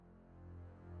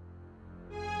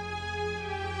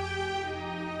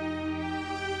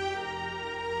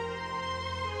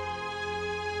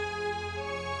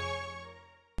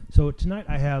So tonight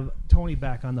I have Tony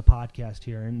back on the podcast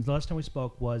here, and the last time we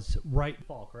spoke was right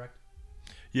fall, correct?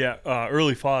 Yeah,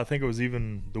 early fall. I think it was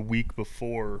even the week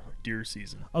before deer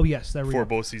season. Oh yes, there we Before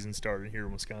go. bow season started here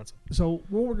in Wisconsin. So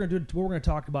what we're gonna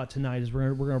talk about tonight is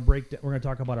we're gonna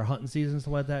talk about our hunting season and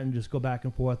stuff like that, and just go back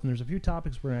and forth. And there's a few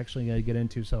topics we're actually gonna get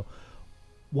into. So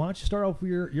why don't you start off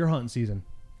with your hunting season?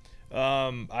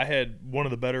 I had one of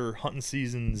the better hunting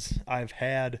seasons I've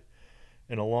had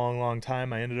in a long, long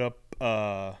time. I ended up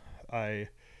I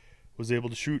was able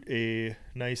to shoot a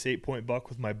nice 8-point buck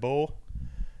with my bow.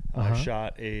 I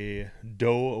shot a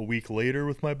doe a week later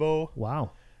with my bow.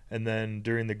 Wow. And then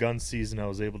during the gun season, I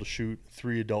was able to shoot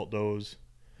 3 adult does.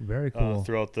 Very cool.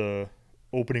 Throughout the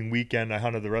opening weekend. I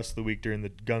hunted the rest of the week during the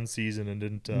gun season and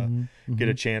didn't get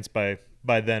a chance by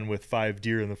then with 5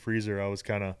 deer in the freezer. I was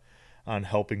kind of on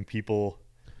helping people,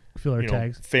 Filler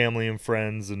tags. family and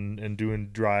friends and doing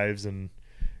drives and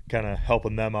kind of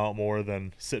helping them out more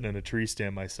than sitting in a tree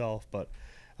stand myself. But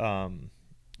I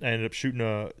ended up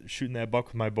shooting that buck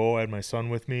with my bow. I had my son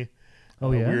with me.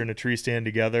 Oh yeah. We were in a tree stand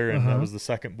together, and that was the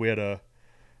second. We had a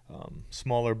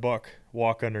smaller buck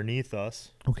walk underneath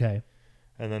us. Okay.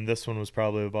 And then this one was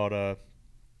probably about a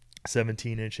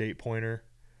 17-inch 8-pointer.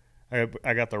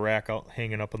 I got the rack out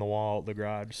hanging up on the wall at the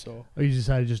garage. So Oh, you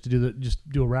decided just to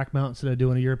do a rack mount instead of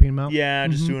doing a European mount? yeah,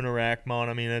 just doing a rack mount.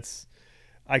 I mean,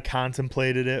 I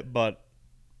contemplated it, but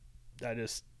I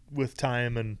just with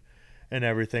time and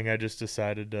everything, I just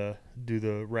decided to do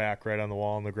the rack right on the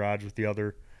wall in the garage with the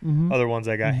other ones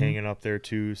I got hanging up there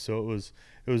too. So it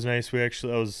was nice. I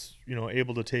was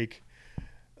able to take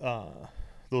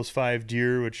those 5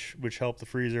 deer, which helped the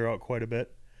freezer out quite a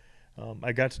bit.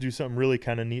 I got to do something really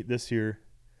kind of neat this year.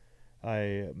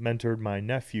 I mentored my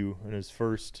nephew in his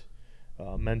first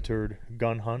mentored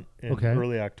gun hunt in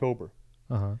early October.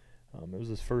 It was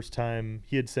his first time.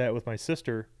 He had sat with my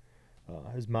sister,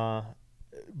 his ma,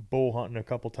 bow hunting a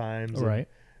couple times. Right.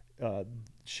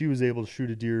 She was able to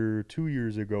shoot a deer 2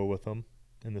 years ago with him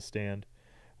in the stand.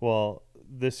 Well,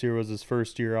 this year was his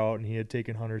first year out, and he had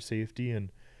taken hunter safety, and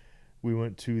we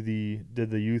went to did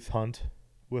the youth hunt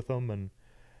with him, and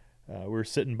we were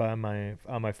sitting on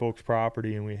my folks'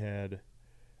 property, and we had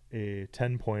a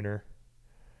 10-pointer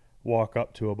walk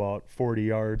up to about 40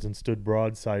 yards and stood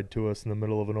broadside to us in the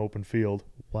middle of an open field.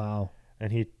 Wow.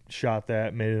 And he shot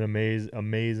that, made an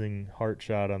amazing heart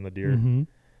shot on the deer.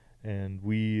 And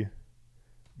we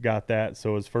got that.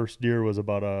 So his first deer was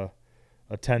about a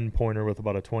 10-pointer with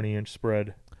about a 20-inch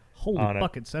spread. Holy on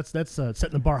buckets. That's setting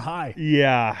the bar high.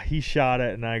 Yeah, he shot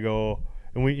it, and I go,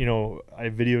 and I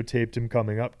videotaped him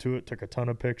coming up to it, took a ton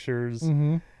of pictures.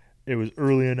 It was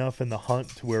early enough in the hunt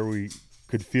to where we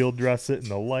could field dress it in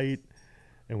the light,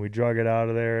 and we drug it out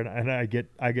of there, and I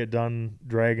get done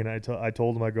dragging. I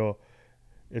told him, I go,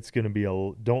 it's going to be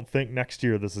don't think next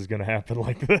year this is going to happen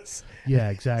like this.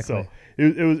 Yeah, exactly. So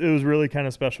it was really kind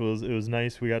of special. It was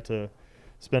nice. We got to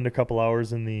spend a couple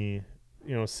hours in the,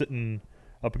 sitting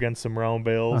up against some round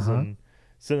bales and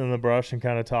sitting in the brush and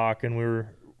kind of talking. We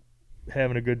were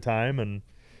having a good time, and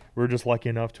we were just lucky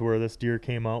enough to where this deer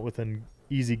came out within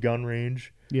easy gun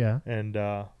range. Yeah. And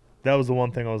that was the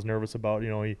one thing I was nervous about.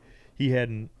 He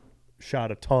hadn't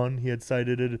shot a ton. He had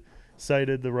sighted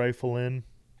the rifle in,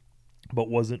 but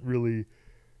wasn't really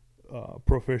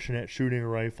proficient at shooting a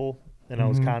rifle. And I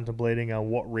was contemplating on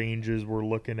what ranges we're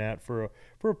looking at for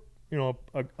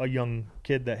a young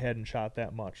kid that hadn't shot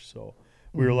that much. So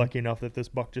we were lucky enough that this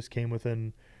buck just came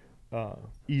within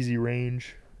easy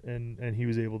range, and he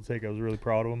was able to take it. I was really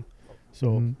proud of him.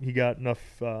 So he got enough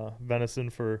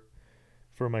venison for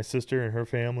my sister and her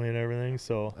family and everything.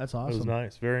 So that's awesome. It was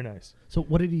nice, very nice. So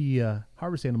what did he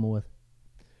harvest animal with?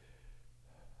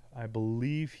 I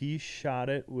believe he shot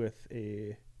it with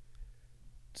a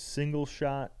single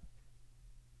shot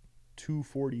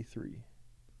 243.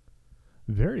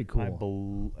 Very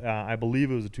cool. I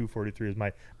believe it was a 243.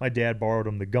 My dad borrowed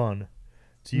him the gun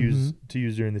to use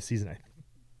during the season. I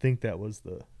think that was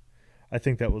the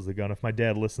gun. If my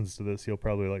dad listens to this, he'll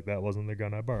probably like, that wasn't the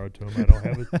gun I borrowed to him. I don't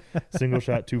have a single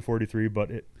shot 243,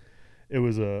 but it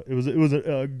was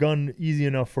a gun easy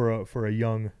enough for a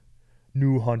young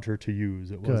new hunter to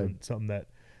use. It wasn't something that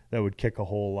would kick a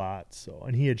whole lot. So,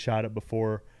 and he had shot it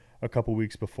before, a couple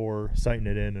weeks before, sighting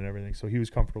it in and everything. So he was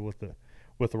comfortable with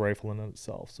the rifle in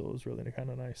itself. So it was really kind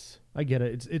of nice. I get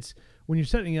it. It's when you're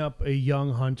setting up a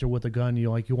young hunter with a gun,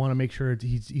 you want to make sure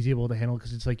he's able to handle it,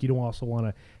 because it's like you don't also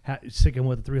want to stick him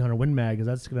with a 300 Win Mag, because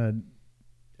that's gonna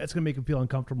make him feel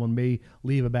uncomfortable and may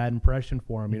leave a bad impression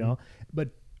for him. But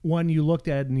when you looked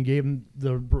at it and you gave him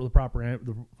the proper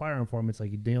the firearm for him, it's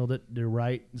like you nailed it. They're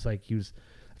right. It's like it's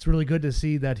really good to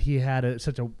see that he had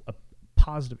such a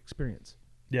positive experience.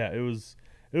 Yeah, it was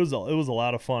a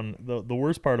lot of fun. The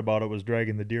worst part about it was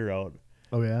dragging the deer out.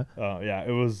 Oh yeah. Yeah,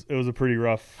 it was a pretty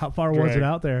rough. How far was it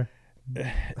out there?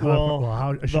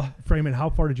 How I should frame it. How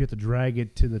far did you have to drag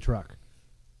it to the truck?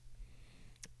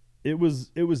 It was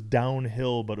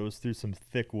downhill, but it was through some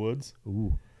thick woods.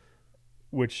 Ooh.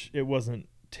 Which it wasn't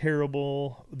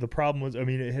terrible. The problem was, I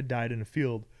mean, it had died in a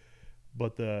field,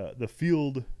 but the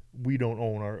field we don't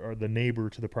own, or the neighbor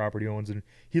to the property owns, and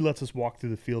he lets us walk through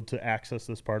the field to access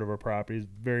this part of our property. He's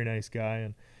a very nice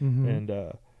guy, and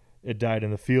it died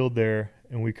in the field there,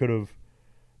 and we could have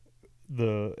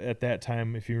at that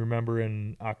time, if you remember,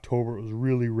 in October it was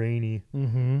really rainy,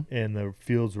 and the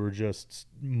fields were just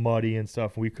muddy and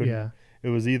stuff. We couldn't. Yeah. It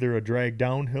was either a drag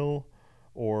downhill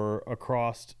or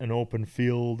across an open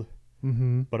field.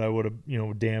 But I would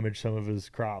have, damaged some of his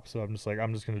crops. So I'm just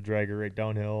going to drag it right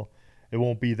downhill. It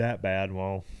won't be that bad.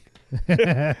 Well,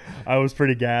 I was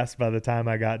pretty gassed by the time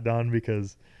I got done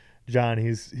because John,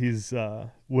 he's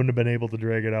wouldn't have been able to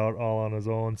drag it out all on his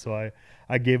own. So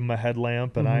I gave him a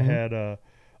headlamp, and I had a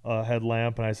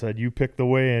headlamp, and I said, you pick the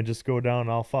way and just go down,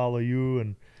 and I'll follow you,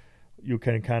 and you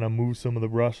can kind of move some of the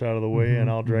brush out of the way,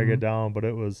 and I'll drag it down. But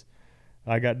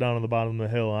I got down to the bottom of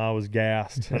the hill, and I was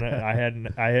gassed, and I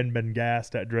hadn't been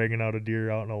gassed at dragging out a deer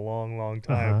out in a long, long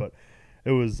time. But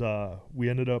it was we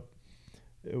ended up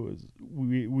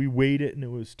we weighed it, and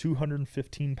it was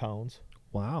 215 pounds.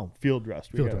 Wow. Field dressed.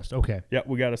 Okay. Yeah,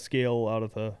 we got a scale out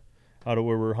of where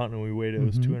we were hunting, and we weighed it. It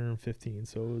was 215.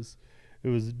 So it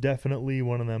was definitely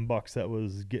one of them bucks that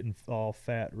was getting all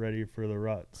fat, ready for the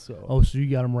rut. So so you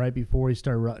got him right before he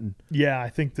started rutting. Yeah, I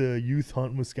think the youth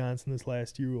hunt in Wisconsin this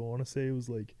last year, I want to say it was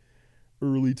like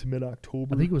early to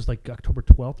mid-October. I think it was like October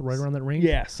 12th, right around that range.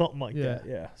 Yeah, something like that.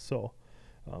 Yeah. So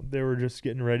they were just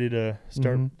getting ready to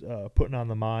start putting on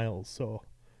the miles. So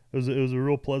it was a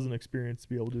real pleasant experience to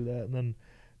be able to do that. And then,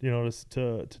 just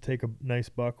to take a nice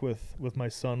buck with my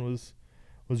son was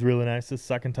really nice. The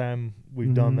second time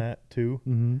we've done that too.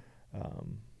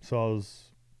 So I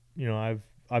was,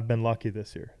 I've been lucky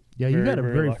this year. Yeah, you had a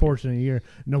very fortunate year.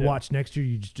 Now watch next year,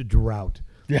 you just a drought.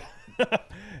 Yeah.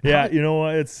 Yeah,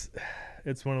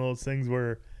 it's one of those things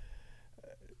where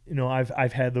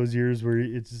I've had those years where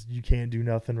it's just, you can't do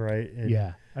nothing right. And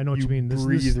yeah, I know what you mean.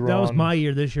 That was my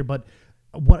year this year, but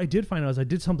what I did find out is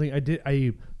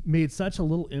I made such a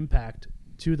little impact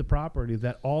to the property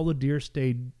that all the deer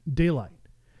stayed daylight.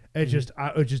 It's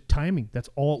just timing. That's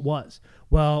all it was.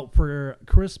 Well, for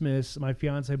Christmas, my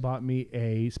fiance bought me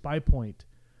a Spy Point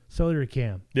cellular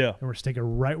cam. Yeah, and we're sticking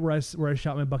right where I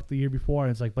shot my buck the year before,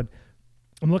 and it's like, but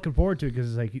I'm looking forward to it because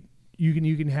it's like you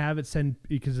can have it send,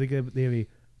 because they have a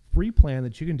free plan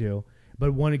that you can do,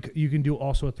 but you can do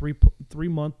also a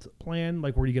 3-month plan,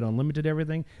 like where you get unlimited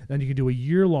everything. Then you can do a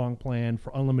year-long plan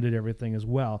for unlimited everything as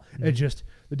well. It's just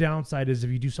the downside is if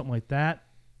you do something like that,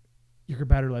 your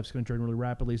battery life's going to drain really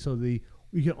rapidly. So you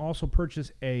can also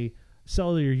purchase a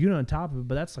cellular unit on top of it,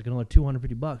 but that's like another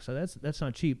 $250. So that's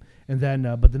not cheap. And then,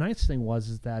 but the nice thing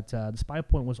is that the Spy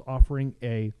Point was offering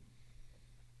a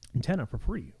antenna for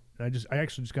free. And I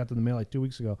actually just got them in the mail like 2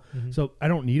 weeks ago. So I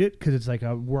don't need it because it's like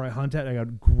where I hunt at. I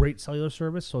got great cellular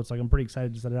service, so it's like I'm pretty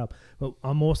excited to set it up. But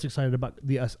I'm most excited about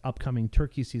the upcoming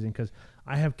turkey season because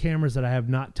I have cameras that I have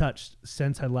not touched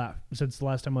since the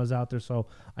last time I was out there. So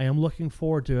I am looking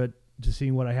forward to it, to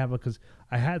seeing what I have, because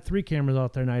I had 3 cameras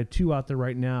out there and I had 2 out there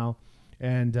right now,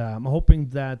 and I'm hoping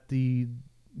that be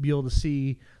able to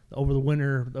see over the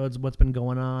winter what's been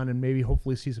going on, and maybe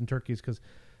hopefully see some turkeys, because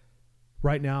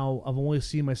right now I've only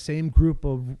seen my same group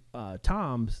of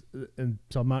toms, and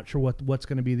so I'm not sure what's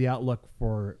going to be the outlook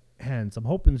for hens. I'm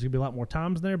hoping there's going to be a lot more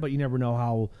toms there, but you never know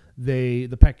how the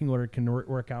pecking order can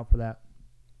work out for that.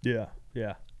 Yeah.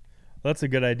 That's a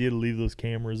good idea to leave those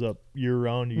cameras up year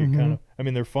round. You can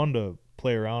they're fun to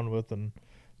play around with and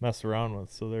mess around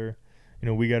with. So they're,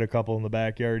 we got a couple in the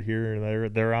backyard here,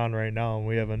 and they're on right now, and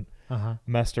we haven't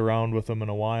messed around with them in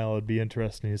a while. It'd be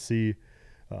interesting to see.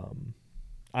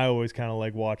 I always kind of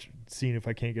like seeing if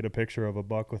I can't get a picture of a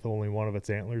buck with only one of its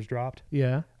antlers dropped.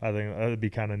 Yeah. I think that would be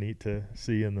kind of neat to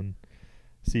see, and then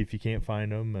see if you can't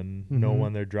find them and know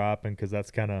when they're dropping, because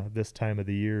that's kind of this time of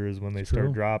the year is when they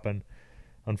start dropping.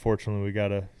 Unfortunately, we got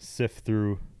to sift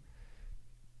through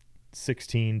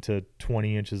 16 to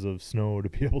 20 inches of snow to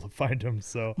be able to find them.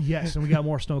 So yes, and we got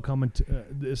more snow coming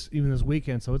this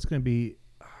weekend, so it's going to be.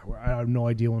 I have no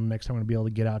idea when the next time I'm going to be able to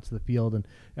get out to the field and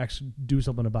actually do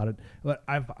something about it. But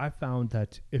I've found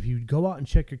that if you go out and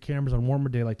check your cameras on a warmer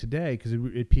day like today, because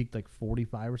it peaked like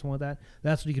 45 or something like that,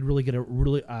 that's when you can really get a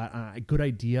really a good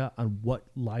idea on what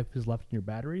life is left in your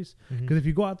batteries. Because if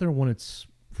you go out there when it's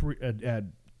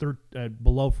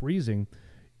below freezing,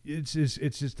 it's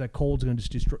just that cold's going to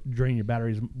just drain your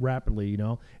batteries rapidly, you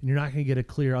know, and you're not going to get a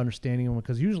clear understanding of them,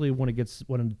 because usually when it gets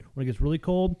really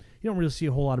cold, you don't really see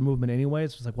a whole lot of movement anyway.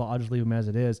 So it's like, well, I'll just leave them as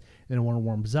it is. And then when it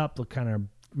warms up, they'll kind of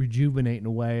rejuvenate in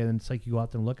a way, and then it's like you go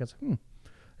out there and look, it's like, and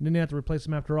then you have to replace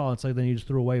them after all. It's like then you just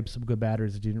threw away some good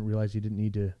batteries that you didn't realize you didn't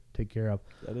need to take care of.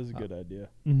 That is a good idea.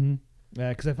 Mm-hmm. Yeah,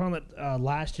 because I found that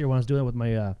last year when I was doing it with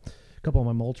my couple of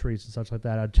my mulch-trees and such like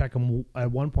that, I'd check them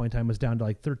at one point in time, it was down to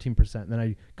like 13%. And then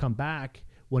I come back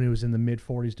when it was in the mid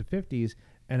 40s to 50s,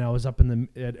 and I was up in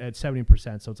the at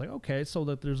 70%. So it's like, okay, so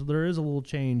that there is a little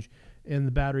change in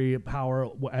the battery power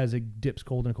as it dips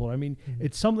colder and colder. I mean,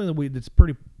 it's something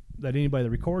that anybody that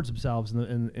records themselves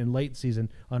in late season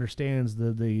understands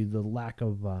the lack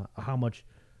of how much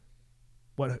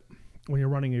when you're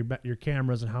running your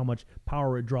cameras and how much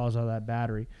power it draws out of that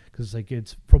battery. Because like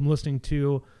it's from listening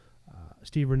to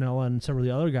Steve Ranella and several of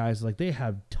the other guys, like they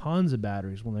have tons of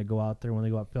batteries when they go out there, when they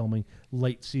go out filming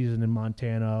late season in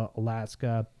Montana,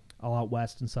 Alaska, all out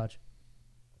west and such.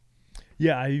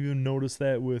 Yeah, I even noticed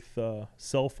that with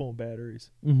cell phone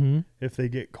batteries. Mm-hmm. If they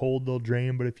get cold, they'll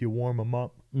drain, but if you warm them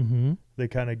up, they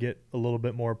kind of get a little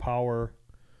bit more power,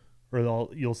 or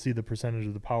you'll see the percentage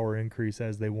of the power increase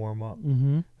as they warm up.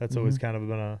 Mm-hmm. That's always kind of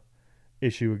been a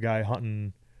issue. A guy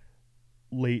hunting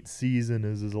late season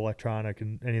is his electronic,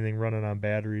 and anything running on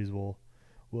batteries will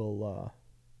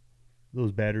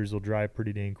those batteries will dry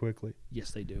pretty dang quickly.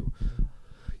 Yes, they do.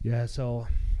 Yeah, so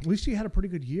at least you had a pretty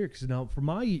good year, because now for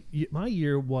my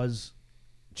year was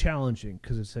challenging,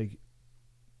 because it's like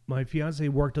my fiance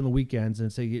worked on the weekends,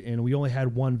 and we only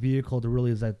had one vehicle to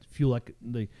really is that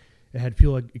it had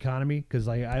fuel economy, because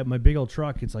I my big old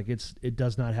truck, it's like it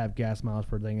does not have gas miles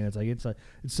per thing, and it's like it's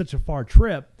such a far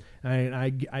trip, and I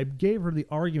gave her the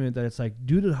argument that it's like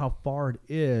due to how far it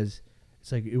is,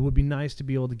 it's like it would be nice to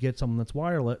be able to get something that's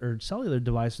wireless or cellular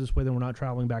device. This way, then we're not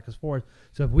traveling back and forth.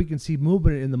 So if we can see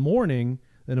movement in the morning,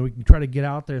 then we can try to get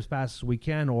out there as fast as we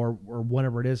can, or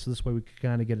whenever it is. So this way, we can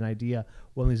kind of get an idea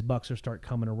when these bucks start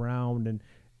coming around, and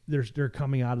they're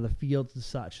coming out of the fields and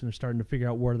such, and they're starting to figure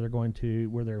out where they're going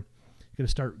to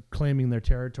start claiming their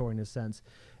territory in a sense.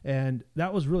 And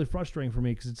that was really frustrating for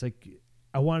me, because it's like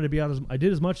I wanted to be out I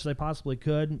did as much as I possibly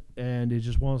could, and it's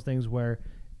just one of those things where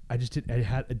I just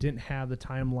didn't have the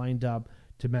time lined up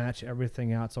to match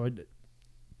everything out. So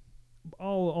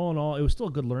all in all, it was still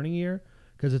a good learning year,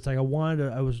 because it's like I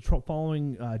was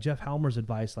following Jeff Helmer's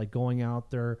advice, like going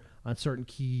out there on certain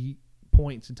key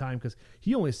points in time, because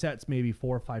he only sets maybe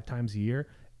 4 or 5 times a year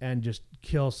and just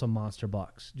kills some monster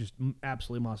bucks, just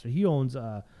absolutely monster. He owns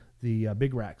the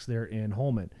Big Racks there in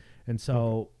Holman, and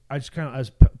so I just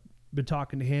been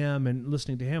talking to him and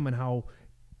listening to him and how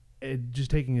just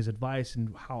taking his advice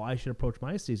and how I should approach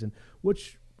my season,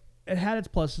 which it had its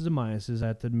pluses and minuses, I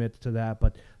have to admit to that.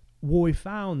 But what we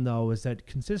found, though, is that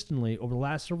consistently over the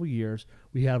last several years,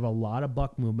 we have a lot of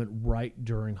buck movement right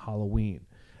during Halloween.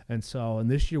 And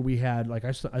this year we had, like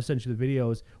I sent you the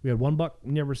videos, we had one buck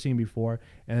never seen before,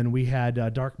 and we had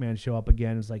Darkman show up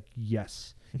again. It's like,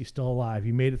 yes, he's still alive.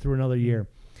 He made it through another year.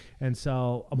 And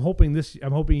so I'm hoping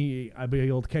I'll be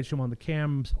able to catch him on the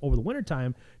cams over the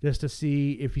wintertime, just to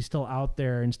see if he's still out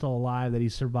there and still alive, that he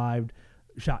survived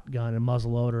shotgun and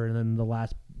muzzleloader and then the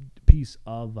last piece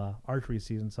of archery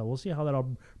season. So we'll see how that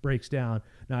all breaks down.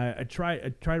 Now I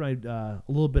tried my a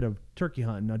little bit of turkey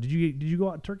hunting. Now did you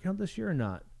go out turkey hunt this year or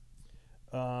not?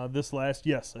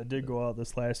 Yes, I did go out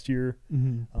this last year.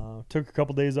 Mm-hmm. Took a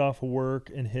couple days off of work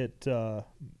and hit the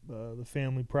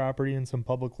family property and some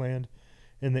public land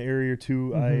in the area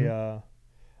too. Mm-hmm.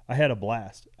 I had a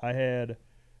blast. It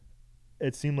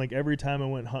seemed like every time I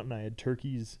went hunting, I had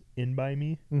turkeys in by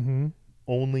me. Mm-hmm.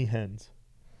 Only hens.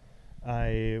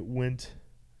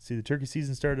 The turkey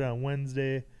season started on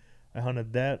Wednesday. I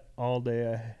hunted that all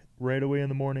day. Right away in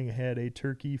the morning, I had a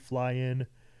turkey fly in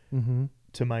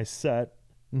to my set.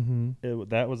 Mm-hmm.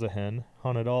 That was a hen.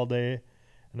 Hunted all day,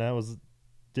 and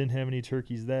didn't have any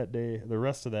turkeys that day. The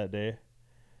rest of that day.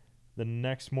 The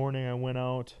next morning, I went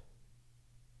out,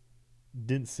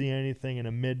 didn't see anything. And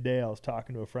at midday, I was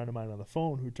talking to a friend of mine on the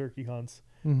phone who turkey hunts.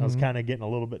 Mm-hmm. I was kind of getting a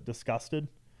little bit disgusted.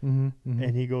 Mm-hmm. Mm-hmm.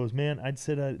 And he goes, man, I'd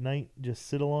sit at night, just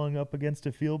sit along up against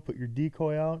a field, put your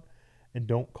decoy out, and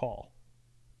don't call.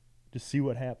 Just see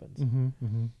what happens. Mm-hmm.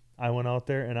 Mm-hmm. I went out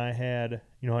there, and I had,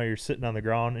 you know how you're sitting on the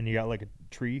ground and you got like a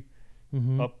tree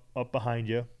up behind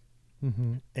you.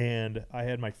 Mm-hmm. And I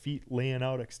had my feet laying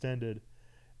out extended.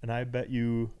 And I bet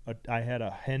you I had a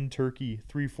hen turkey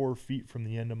 3-4 feet from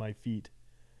the end of my feet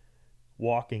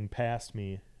walking past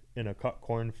me in a cut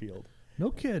cornfield.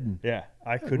 No kidding. Yeah,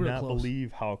 I could not close.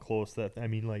 believe how close that. I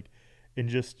mean, like, and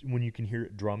just when you can hear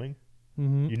it drumming,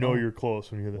 Mm-hmm. you know you're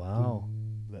close when you hear that. Wow.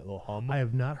 that little hum. I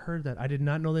have not heard that. I did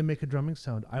not know they make a drumming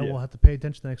sound. I Yeah. will have to pay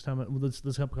attention the next time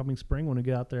this upcoming spring when we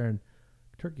get out there and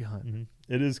turkey hunt. Mm-hmm.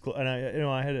 It is, and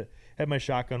I had my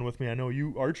shotgun with me. I know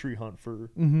you archery hunt for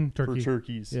Turkey.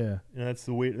 turkeys. Yeah. And that's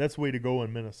the way to go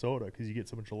in Minnesota because you get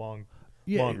so much longer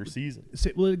season.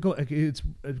 Well,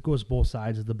 it goes both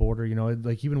sides of the border.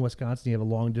 Like even in Wisconsin, you have a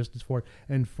long distance for it,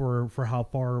 and for how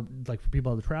far, like for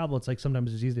people to travel, it's like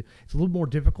sometimes it's easy. It's a little more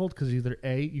difficult because either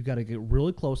A, you got to get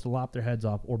really close to lop their heads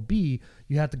off, or B,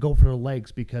 you have to go for their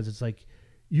legs because it's like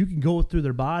you can go through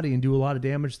their body and do a lot of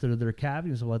damage to their cavity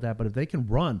and stuff like that. But if they can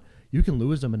run, you can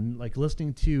lose them. And like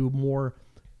listening to more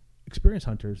experienced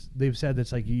hunters, they've said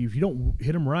that's like if you don't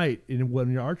hit them right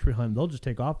when you're archery hunting, they'll just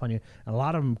take off on you. And a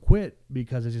lot of them quit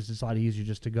because it's a lot easier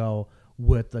just to go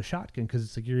with the shotgun because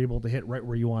it's like you're able to hit right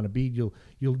where you want to be.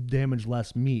 You'll damage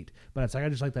less meat. But it's like I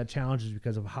just like that challenge is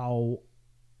because of how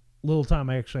little time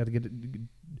I actually have to get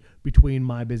between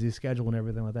my busy schedule and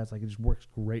everything like that. It's like it just works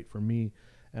great for me.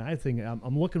 And I think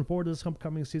I'm looking forward to this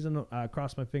upcoming season.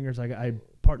 Cross my fingers. I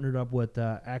partnered up with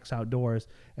Axe Outdoors,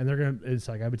 and they're gonna. It's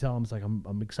like I've been telling them, it's like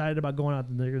I'm excited about going out,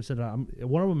 and they're gonna sit.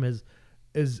 One of them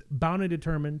is bound and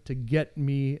determined to get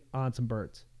me on some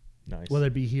birds. Nice. Whether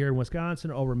it be here in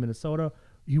Wisconsin or over in Minnesota,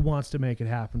 he wants to make it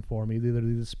happen for me, either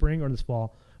this spring or this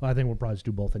fall. Well, I think we'll probably just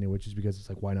do both anyway, just because it's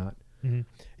like why not? Mm-hmm.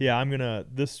 Yeah, I'm gonna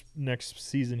this next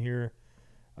season here.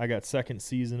 I got second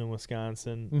season in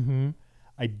Wisconsin. Mm-hmm.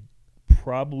 I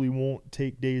probably won't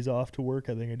take days off to work.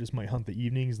 I think I just might hunt the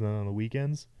evenings and then on the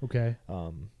weekends. Okay.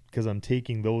 Because I'm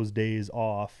taking those days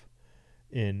off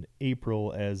in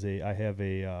April I have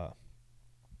a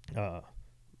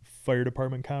fire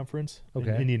department conference in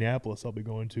Indianapolis. I'll be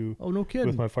going to. Oh, no kidding.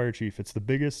 With my fire chief. It's the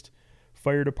biggest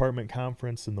fire department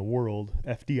conference in the world,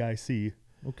 FDIC.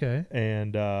 Okay.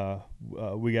 And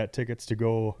we got tickets to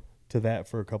go to that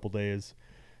for a couple days,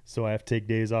 so I have to take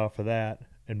days off of that,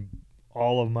 and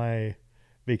all of my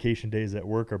vacation days at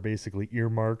work are basically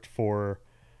earmarked for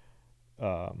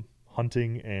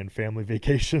hunting and family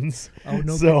vacations. Oh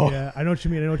no! So yeah, I know what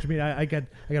you mean. I got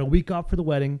a week off for the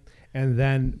wedding, and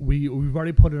then we've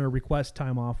already put in a request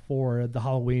time off for the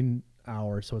Halloween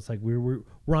hour. So it's like we're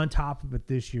on top of it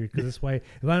this year because this way,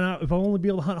 if I only be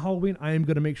able to hunt Halloween, I am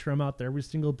going to make sure I'm out there every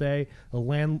single day.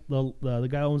 The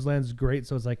guy who owns land is great,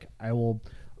 so it's like I will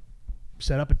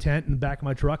set up a tent in the back of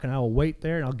my truck, and I will wait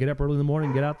there, and I'll get up early in the morning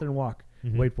and get out there and walk.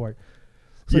 Mm-hmm. Wait for it.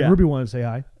 So Ruby wanted to say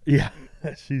hi. Yeah,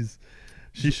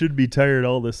 she should be tired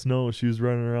all the snow. She was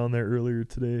running around there earlier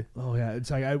today. Oh yeah, it's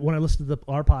like when I listen to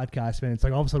our podcast, man, it's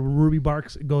like all of a sudden when Ruby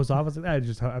barks goes off. It's like that is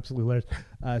just absolutely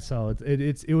hilarious. So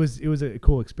it was a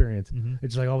cool experience. Mm-hmm.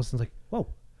 It's like all of a sudden it's like,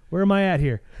 whoa, where am I at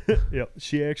here? Yep.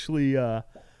 She actually, I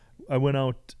went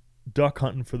out duck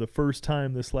hunting for the first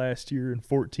time this last year in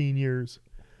 14 years.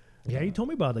 Yeah, you told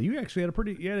me about that. You actually had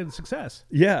a success.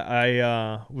 Yeah,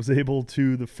 I was able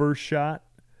to the first shot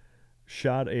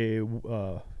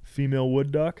a female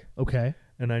wood duck. Okay.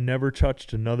 And I never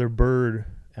touched another bird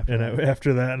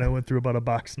after that, and I went through about a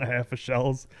box and a half of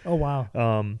shells. Oh wow.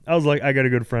 I was like, I got a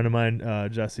good friend of mine,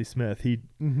 Jesse Smith.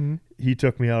 He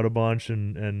took me out a bunch,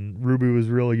 and Ruby was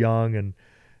real young, and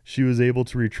she was able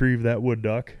to retrieve that wood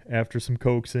duck after some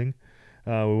coaxing.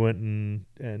 We went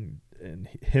and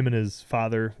him and his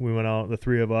father, we went out, the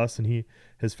three of us, and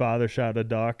his father shot a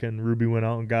duck, and Ruby went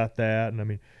out and got that. And I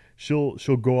mean, she'll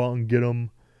go out and get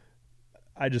them.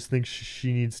 I just think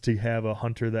she needs to have a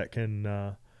hunter that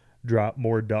can drop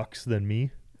more ducks than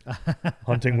me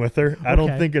hunting with her. I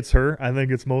don't think it's her. I think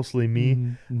it's mostly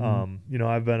me. Mm-hmm.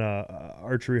 I've been a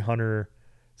archery hunter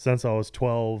since I was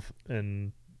 12,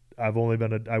 and I've only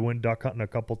I went duck hunting a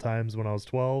couple times when I was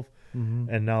 12. Mm-hmm.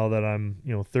 And now that I'm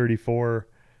 34,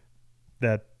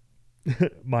 that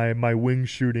my wing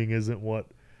shooting isn't what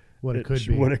it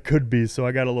could be. So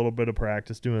I got a little bit of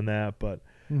practice doing that, but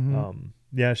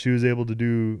yeah, she was able to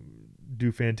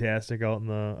do fantastic out in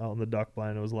the duck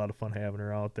blind. It was a lot of fun having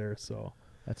her out there. So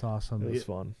that's awesome. It was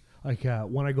fun. Like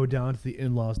when I go down to the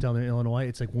in-laws down there in Illinois,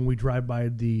 it's like when we drive by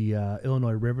the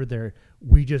Illinois River there,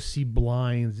 we just see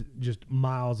blinds, just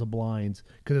miles of blinds,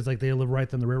 because it's like they live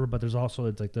right on the river. But there's also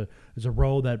there's a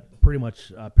road that pretty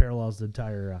much parallels the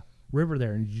entire river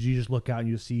there, and you just look out and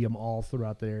you see them all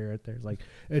throughout the area right there. It's like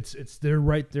they're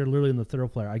right there, literally in the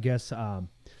thoroughfare. I guess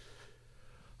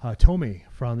Tommy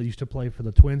that used to play for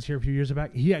the Twins here a few years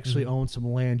back, he actually owns some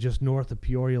land just north of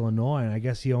Peoria, Illinois, and I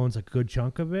guess he owns a good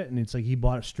chunk of it, and it's like he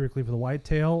bought it strictly for the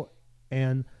whitetail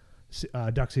and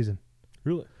duck season.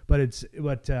 Really? But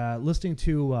listening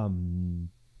to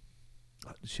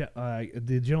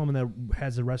the gentleman that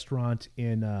has a restaurant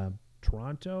in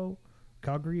Toronto,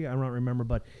 Calgary. I don't remember,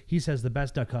 but he says the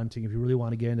best duck hunting, if you really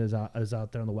want to get into, is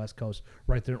out there on the West Coast,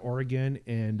 right there in Oregon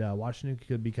and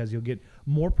Washington, because you'll get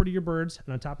more prettier birds,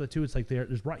 and on top of the two, it's like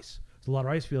there's rice. There's a lot of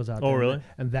rice fields out there. Oh, really?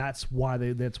 And that's why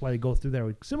they go through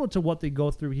there, similar to what they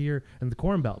go through here in the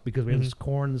Corn Belt, because we have this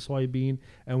corn and the soybean,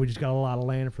 and we just got a lot of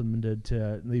land for them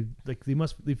to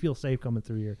they feel safe coming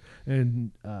through here.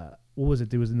 And what was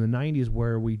it? It was in the 90s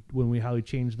when we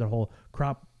changed the whole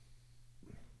crop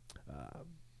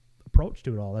approach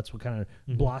to it all. That's what kind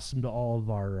of blossomed all of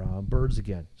our birds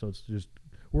again. So it's just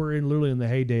we're literally in the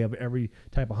heyday of every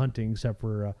type of hunting except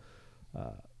for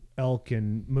elk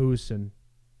and moose and.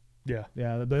 Yeah.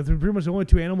 They're pretty much the only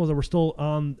two animals that were still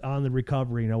on the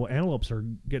recovery. Antelopes are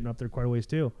getting up there quite a ways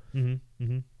too.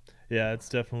 Yeah, it's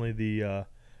definitely the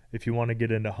if you want to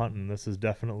get into hunting, this is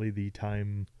definitely the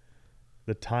time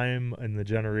and the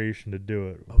generation to do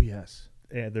it. Oh yes.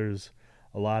 And there's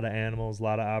a lot of animals, a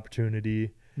lot of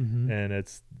opportunity, and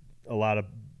it's a lot of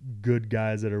good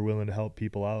guys that are willing to help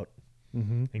people out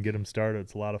and get them started.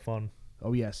 It's a lot of fun.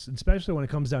 Oh yes, especially when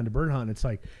it comes down to bird hunting, it's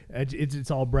like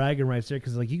it's all bragging rights there,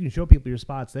 because like you can show people your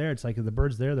spots there. It's like if the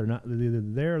bird's there, they're either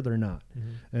there or they're not,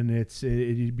 and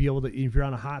you'd be able to, if you're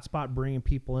on a hot spot, bringing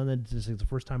people in. It's just like the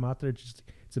first time out there, it's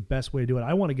the best way to do it.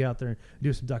 I want to get out there and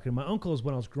do some duck hunting. My uncles,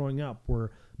 when I was growing up,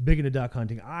 were big into duck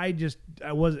hunting. I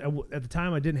was at the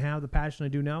time I didn't have the passion I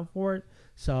do now for it,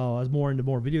 so I was more into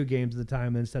video games at the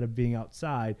time instead of being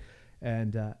outside.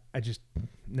 And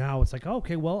now it's like, oh,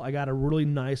 okay, well, I got a really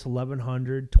nice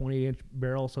 1100 20-inch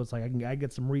barrel, so it's like I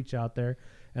get some reach out there,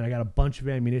 and I got a bunch of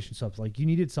ammunition. So it's like you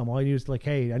needed some. All you need is like,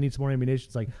 hey, I need some more ammunition.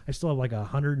 It's like I still have like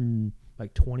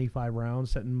 125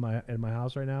 rounds sitting in my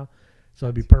house right now, so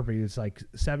it'd be perfect. It's like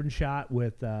 7-shot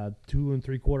with 2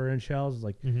 3/4-inch shells. It's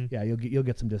like, yeah, you'll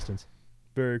get some distance.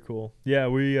 Very cool. Yeah,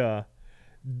 we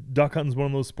duck hunting's one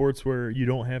of those sports where you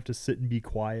don't have to sit and be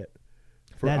quiet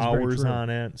for hours on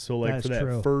end. So like for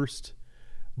that first,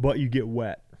 but you get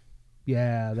wet.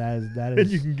 Yeah, that is. And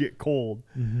you can get cold.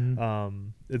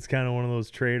 It's kind of one of those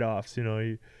trade-offs.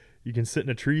 You can sit in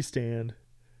a tree stand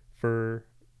for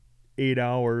 8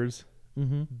 hours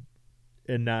and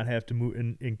not have to move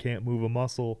and can't move a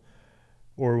muscle.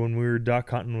 Or when we were duck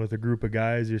hunting with a group of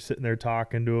guys, you're sitting there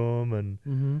talking to them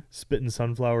and spitting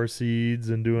sunflower seeds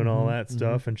and doing all that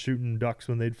stuff and shooting ducks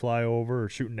when they'd fly over, or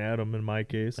shooting at them in my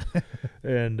case,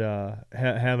 and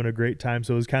having a great time.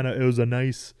 So it was a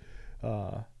nice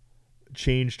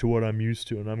change to what I'm used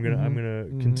to, and I'm gonna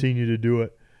continue to do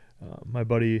it. My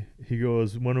buddy, he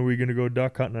goes, "When are we gonna go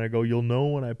duck hunting?" And I go, "You'll know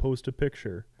when I post a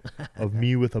picture of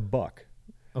me with a buck."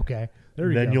 Okay.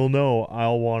 Then you'll know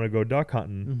I'll want to go duck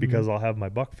hunting because I'll have my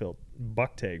buck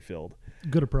tag filled.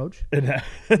 Good approach. And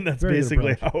that's very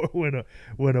basically how it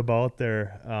went about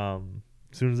there. As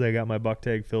soon as I got my buck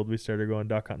tag filled, we started going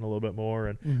duck hunting a little bit more,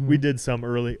 and we did some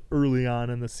early on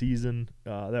in the season.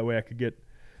 That way I could get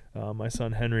my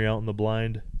son Henry out in the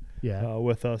blind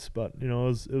with us. But it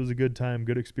was a good time,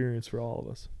 good experience for all of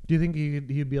us. Do you think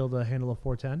he'd be able to handle a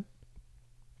 410?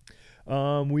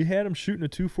 We had him shooting a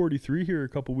 243 here a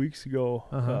couple weeks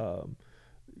ago.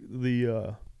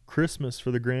 The Christmas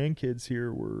for the grandkids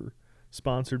here were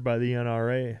sponsored by the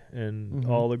NRA, and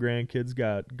all the grandkids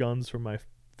got guns from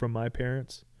my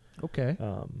parents. Okay.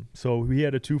 So he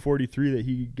had a 243 that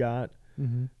he got.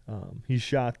 He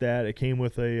shot that. It came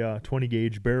with a 20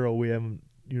 gauge barrel. We haven't.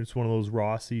 It's one of those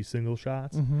Rossi single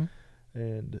shots,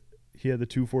 and he had the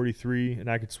 243, and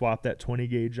I could swap that 20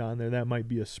 gauge on there. That might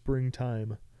be a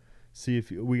springtime. See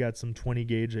if we got some 20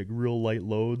 gauge, like real light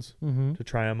loads to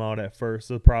try them out at first.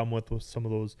 The problem with some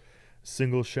of those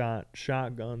single shot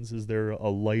shotguns is they're a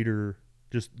lighter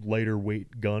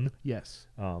weight gun. Yes.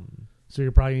 So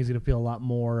you're probably going to feel a lot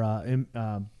more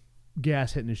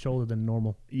gas hitting his shoulder than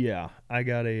normal. Yeah, I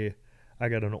got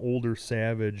an older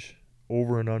Savage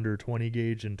over and under 20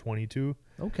 gauge and 22.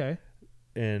 Okay.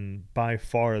 And by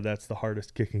far that's the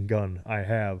hardest kicking gun I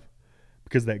have,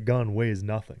 because that gun weighs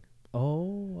nothing.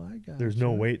 Oh, I got it. There's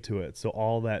no weight to it. So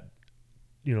all that,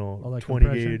 all that 20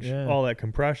 gauge, all that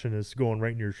compression is going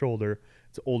right in your shoulder.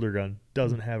 It's an older gun,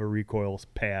 doesn't have a recoil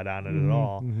pad on it at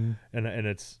all. And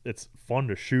it's fun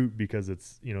to shoot because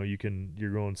it's,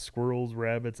 you're going squirrels,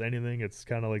 rabbits, anything. It's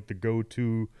kind of like the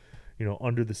go-to,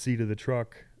 under the seat of the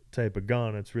truck type of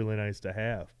gun. It's really nice to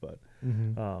have, but,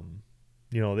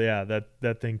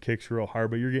 that thing kicks real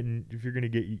hard, but if you're going to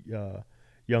get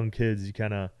young kids, you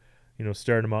kind of,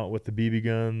 start them out with the BB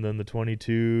gun, then the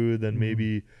 22, then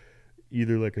maybe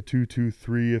either like a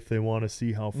 223 if they want to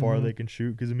see how far they can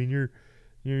shoot. Because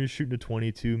you're shooting a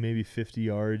 22, maybe 50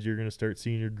 yards. You're going to start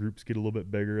seeing your groups get a little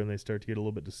bit bigger, and they start to get a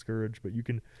little bit discouraged. But you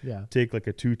can take like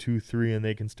a 2.23, and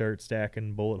they can start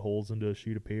stacking bullet holes into a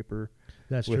sheet of paper.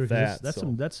 That's with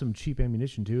true. That's some cheap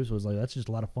ammunition too. So it's like that's just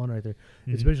a lot of fun right there.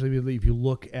 Mhm. Especially if you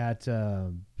look at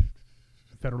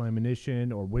Federal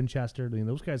Ammunition or Winchester,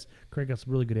 those guys crank out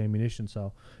some really good ammunition.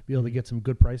 So be able to get some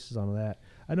good prices on that.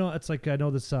 I know this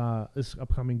this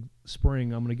upcoming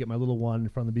spring I'm gonna get my little one in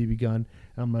front of the BB gun,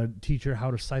 and I'm gonna teach her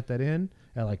how to sight that in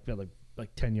at like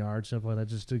 10 yards, stuff like that,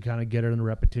 just to kind of get her in the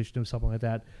repetition of something like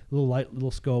that. A little light,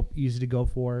 little scope, easy to go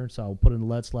for. So I'll put it in the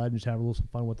lead sled and just have a little some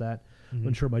fun with that. Mhm.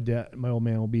 I'm sure my old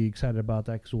man will be excited about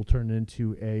that because we'll turn it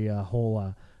into a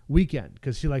whole weekend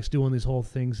because she likes doing these whole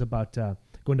things about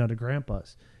going down to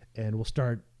Grandpa's. And we'll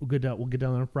get down there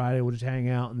on Friday. We'll just hang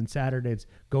out, and then Saturday it's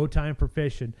go time for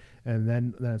fishing, and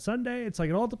then Sunday it's like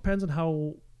it all depends on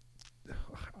how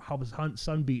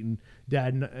sunbeaten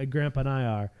Dad and Grandpa and I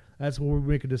are. That's where we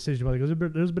make a decision about it.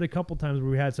 Because there's been a couple times where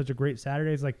we had such a great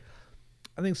Saturday. It's like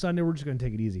I think Sunday we're just gonna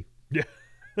take it easy. Yeah.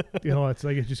 It's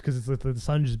like it's just because it's like the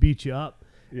sun just beats you up.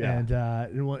 Yeah.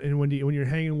 And when you're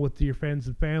hanging with your friends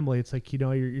and family, it's like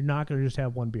you're not gonna just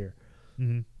have one beer.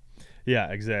 Mm-hmm.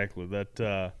 Yeah, exactly.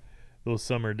 That those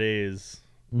summer days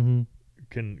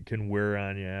can wear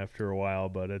on you after a while,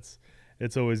 but it's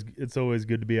always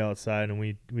good to be outside, and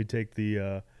we take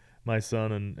the my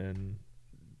son and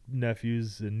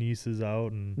nephews and nieces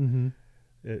out, and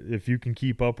if you can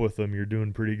keep up with them, you're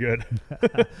doing pretty good.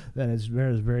 That is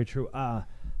very true.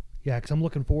 Yeah, because I'm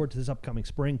looking forward to this upcoming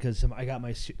spring because I got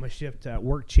my shift at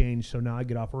work changed, so now I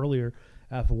get off earlier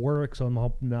after work, so I'm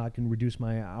hoping now I can reduce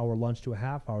my hour lunch to a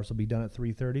half hour, so I'll be done at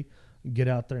 3:30. Get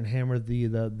out there and hammer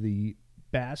the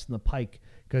bass and the pike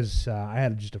because I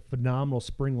had just a phenomenal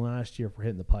spring last year for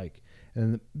hitting the pike.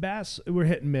 And the bass were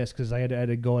hit and miss because I had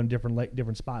to go in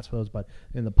different spots for those, but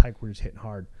in the pike we're just hitting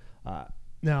hard.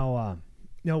 Now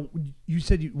you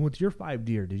said with your 5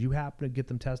 deer, did you happen to get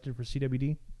them tested for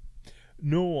CWD?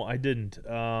 No, I didn't.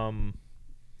 I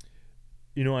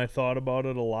thought about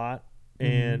it a lot,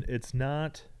 and it's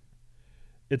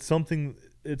something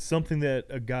that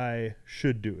a guy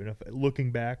should do. And if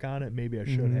looking back on it, maybe I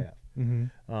should have.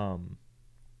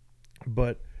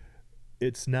 But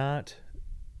it's not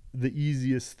the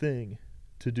easiest thing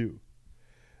to do.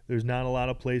 There's not a lot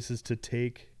of places to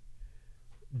take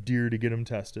deer to get them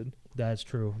tested. That's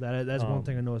true. That's one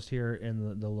thing I noticed here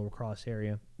in the La Crosse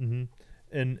area.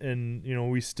 And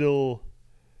we still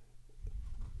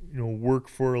work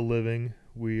for a living.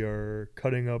 We are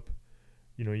cutting up.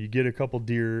 You get a couple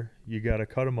deer, you got to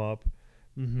cut them up.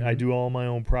 I do all my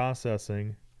own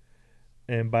processing,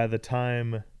 and by the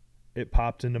time it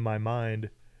popped into my mind,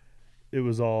 it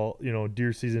was all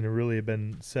deer season had really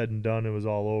been said and done. It was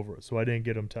all over, so I didn't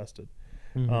get them tested.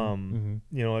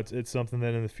 It's something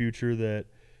that in the future that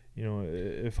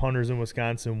if hunters in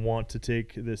Wisconsin want to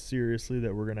take this seriously,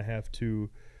 that we're going to have to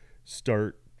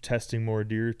start testing more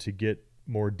deer to get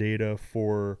more data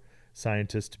for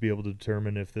scientists to be able to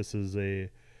determine if this is a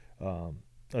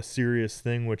serious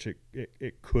thing, which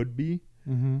it could be.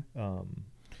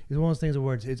 It's one of those things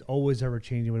where it's always ever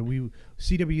changing. When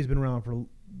CWD has been around for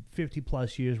 50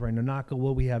 plus years right now. Knock on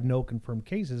wood, we have no confirmed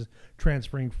cases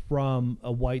transferring from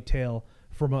a whitetail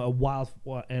from a wild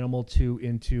animal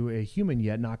into a human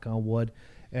yet. Knock on wood.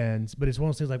 But it's one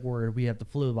of those things like where we have the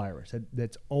flu virus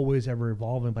that's always ever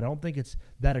evolving, but I don't think it's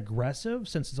that aggressive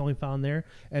since it's only found there.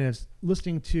 And it's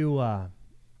listening to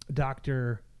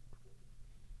Dr.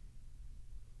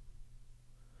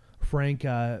 Frank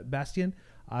Bastian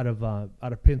out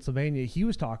of Pennsylvania. He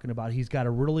was talking about he's got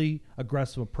a really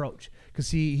aggressive approach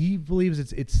because he believes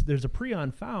there's a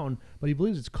prion found, but he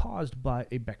believes it's caused by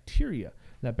a bacteria.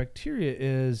 That bacteria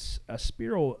is a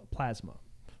spiroplasma,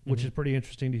 which is pretty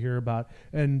interesting to hear about.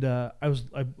 And I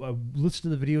listened to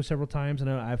the video several times, and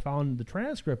I found the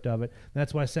transcript of it.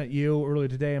 That's why I sent you earlier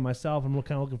today and myself. I'm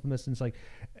kind of looking from this, and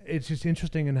it's just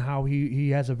interesting in how he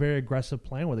has a very aggressive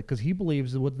plan with it because he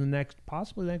believes that within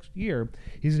possibly the next year,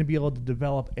 he's going to be able to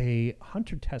develop a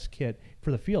hunter test kit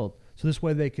for the field. So this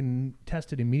way they can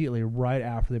test it immediately right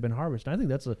after they've been harvested. And I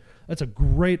think that's a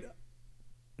great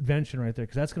invention right there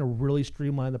because that's going to really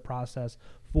streamline the process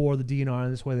for the DNR,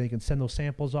 and this way they can send those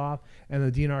samples off and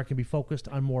the DNR can be focused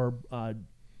on more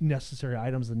necessary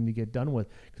items that need to get done with,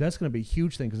 because that's going to be a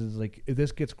huge thing because it's like if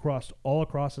this gets all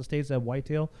across the states that have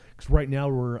whitetail, because right now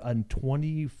we're in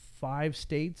 25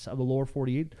 states of the lower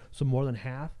 48, so more than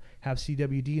half have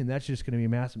CWD, and that's just going to be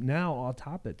massive. Now on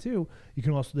top of it too,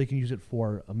 they can use it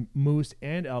for moose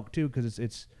and elk too because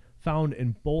it's found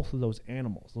in both of those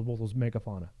animals, both those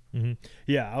megafauna.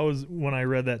 Yeah, when I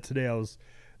read that today, I was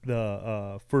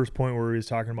the first point where he was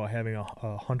talking about having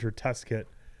a hunter test kit,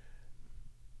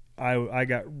 I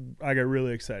got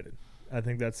really excited. I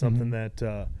think that's something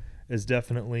that is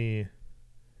definitely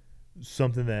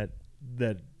something that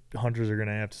hunters are going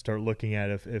to have to start looking at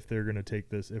if they're going to take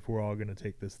this, if we're all going to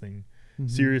take this thing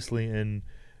seriously and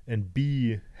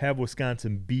have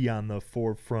Wisconsin be on the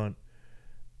forefront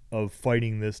of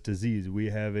fighting this disease. We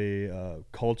have a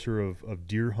culture of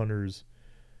deer hunters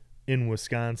in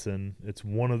Wisconsin. It's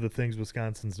one of the things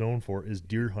Wisconsin's known for is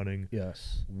deer hunting.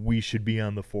 Yes. We should be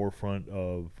on the forefront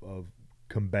of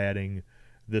combating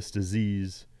this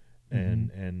disease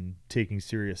and taking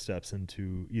serious steps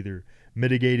into either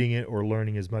mitigating it or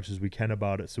learning as much as we can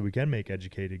about it so we can make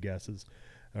educated guesses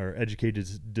or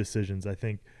educated decisions. I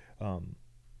think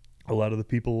a lot of the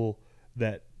people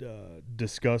that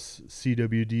discuss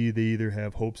CWD, they either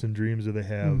have hopes and dreams or they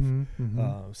have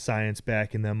science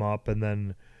backing them up, and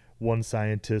then one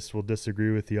scientist will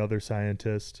disagree with the other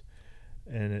scientist,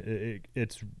 and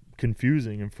it's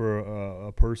confusing. And for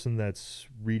a person that's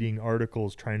reading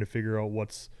articles trying to figure out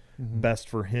what's best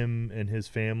for him and his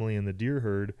family and the deer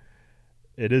herd,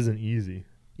 it isn't easy.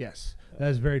 Yes, that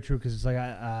is very true, because it's like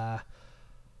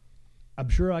I'm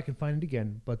sure I can find it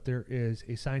again, but there is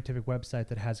a scientific website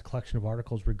that has a collection of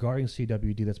articles regarding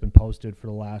CWD that's been posted for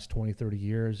the last 20, 30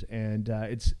 years, and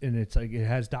it's like it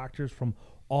has doctors from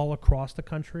all across the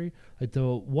country. Like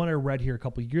the one I read here a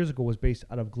couple of years ago was based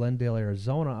out of Glendale,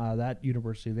 Arizona, out of that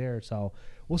university there. So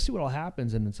we'll see what all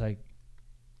happens, and it's like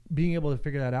being able to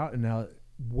figure that out. And now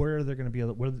where they're going to be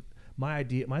able to,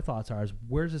 my thoughts are is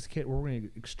where's this kit? Where we're going to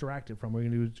extract it from? We're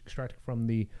going to extract it from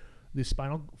the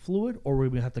spinal fluid, or we're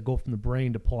going to have to go from the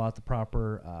brain to pull out the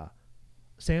proper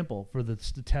sample for the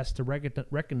test to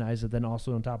recognize it. Then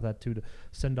also on top of that too, to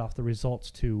send off the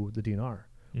results to the DNR.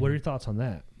 What are your thoughts on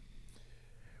that?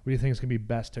 What do you think is going to be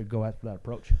best to go after that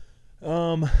approach?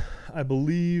 I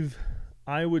believe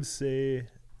I would say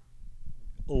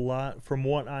a lot from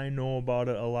what I know about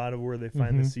it, a lot of where they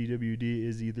find the CWD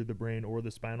is either the brain or the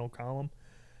spinal column.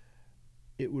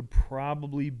 It would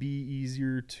probably be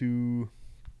easier to.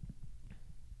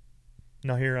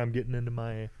 Now here I'm getting into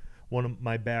my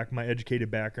educated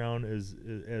background is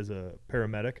as a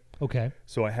paramedic. Okay.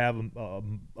 So I have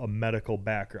a medical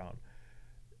background.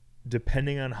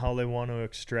 Depending on how they want to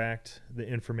extract the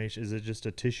information, is it just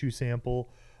a tissue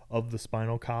sample of the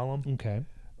spinal column? Okay.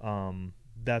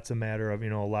 That's a matter of,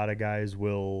 a lot of guys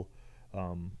will,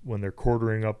 when they're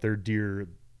quartering up their deer,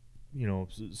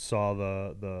 saw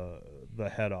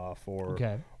the head off, or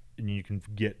and you can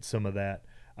get some of that.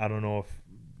 I don't know if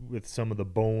with some of the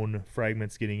bone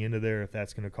fragments getting into there, if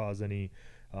that's going to cause any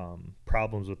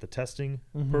problems with the testing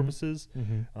purposes.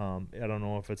 I don't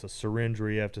know if it's a syringe where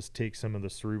you have to take some of the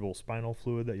cerebral spinal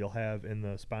fluid that you'll have in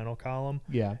the spinal column.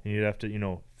 Yeah. And you'd have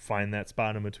to, find that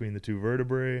spot in between the two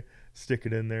vertebrae, stick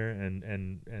it in there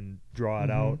and draw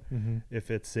it out. If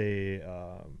it's a,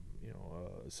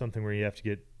 something where you have to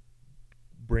get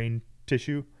brain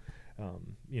tissue,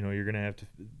 you're going to have to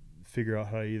figure out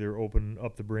how to either open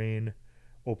up the brain,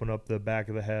 open up the back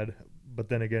of the head. But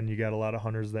then again, you got a lot of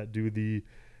hunters that do the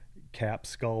cap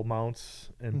skull mounts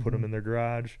and put them in their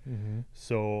garage.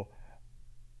 So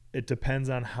it depends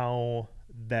on how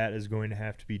that is going to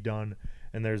have to be done.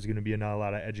 And there's going to be not a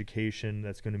lot of education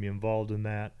that's going to be involved in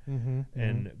that.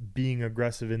 And being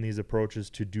aggressive in these approaches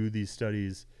to do these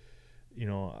studies,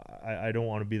 I don't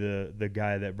want to be the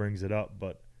guy that brings it up,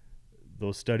 but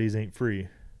those studies ain't free.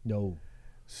 No.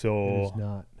 So it is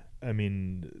not. I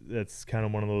mean, that's kind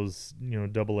of one of those,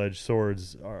 double-edged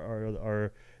swords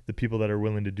are the people that are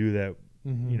willing to do that.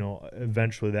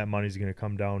 Eventually that money's going to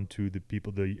come down to the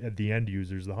people, the end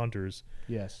users, the hunters.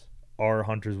 Yes. Are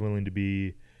hunters willing to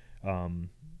be,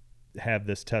 have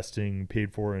this testing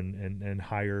paid for and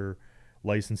higher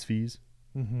license fees?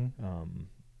 I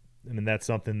mean, that's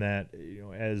something that,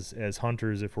 as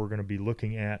hunters, if we're going to be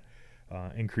looking at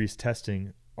increased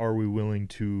testing, are we willing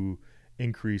to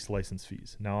increase license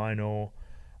fees? Now I know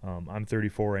I'm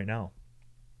 34 right now.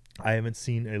 I haven't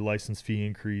seen a license fee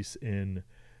increase in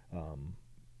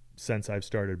since I've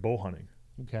started bow hunting.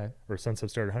 Okay. Or since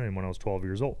I've started hunting when I was 12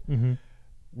 years old.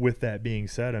 With that being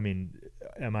said, I mean,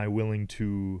 am I willing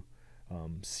to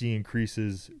see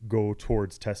increases go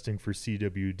towards testing for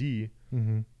CWD?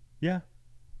 Yeah,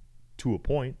 to a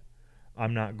point.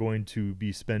 I'm not going to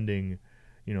be spending,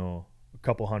 a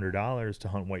couple $100 to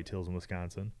hunt whitetails in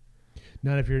Wisconsin.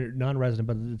 Not if you're non-resident,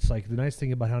 but it's like the nice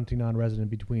thing about hunting non-resident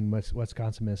between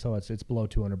Wisconsin and Minnesota, it's below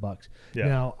 $200. Yeah.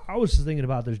 Now, I was just thinking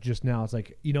about this just now. It's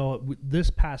like, this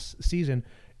past season,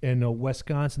 in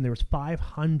Wisconsin, there was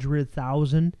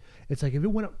 500,000. It's like if it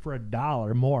went up for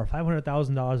 $1 more,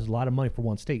 $500,000 is a lot of money for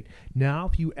one state. Now,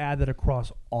 if you add that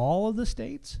across all of the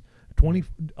states,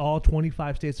 all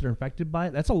 25 states that are affected by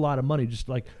it, that's a lot of money. Just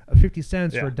like 50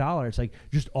 cents for $1. It's like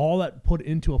just all that put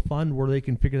into a fund where they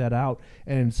can figure that out.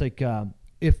 And it's like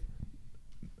if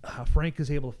Frank is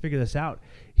able to figure this out,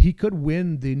 he could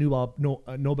win the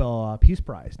Nobel Peace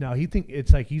Prize. Now he's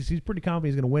pretty confident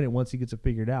he's going to win it once he gets it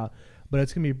figured out. But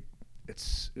it's going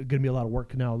to be a lot of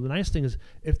work. Now the nice thing is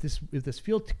if this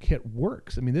field kit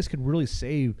works, I mean this could really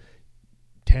save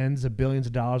tens of billions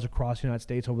of dollars across the United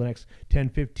States over the next 10,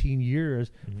 15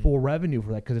 years for revenue for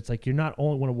that. Because it's like you're not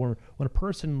only when a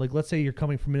person, like let's say you're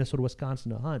coming from Minnesota,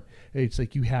 Wisconsin to hunt, it's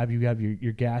like you have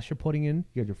your gas you're putting in,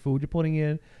 you have your food you're putting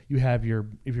in, you have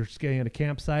if you're staying at a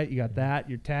campsite, you got that,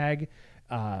 your tag,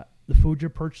 the food you're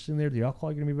purchasing there, the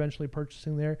alcohol you're going to be eventually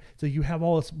purchasing there. So you have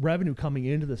all this revenue coming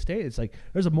into the state. It's like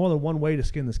there's more than one way to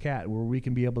skin this cat where we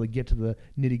can be able to get to the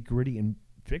nitty gritty and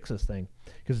fix this thing.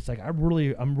 Because it's like I'm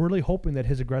really hoping that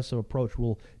his aggressive approach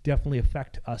will definitely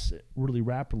affect us really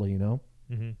rapidly.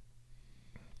 Mm-hmm.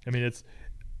 I mean,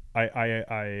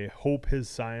 I hope his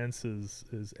science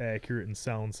is accurate and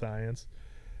sound science.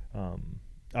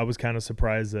 I was kind of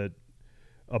surprised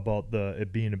about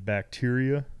it being a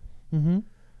bacteria. Mm-hmm.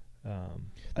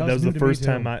 That was the first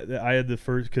time I had the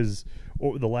first, because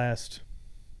over the last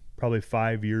probably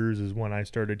 5 years is when I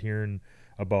started hearing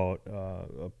about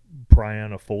a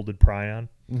folded prion,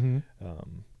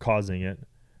 causing it.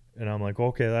 And I'm like,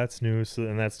 okay, that's new. So,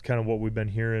 and that's kind of what we've been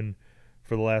hearing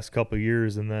for the last couple of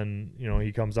years. And then,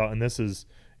 he comes out, and this is,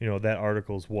 that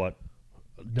article's what,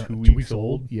 2 weeks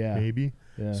old? Yeah. Maybe.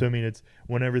 Yeah. So, I mean, it's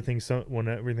when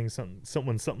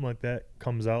something like that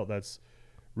comes out, that's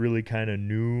really kind of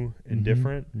new and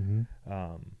different.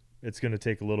 It's going to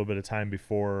take a little bit of time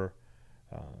before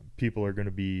people are going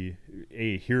to be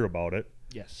hear about it,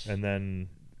 yes, and then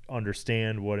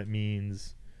understand what it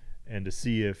means, and to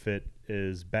see if it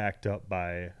is backed up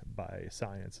by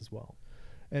science as well.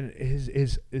 And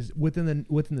is within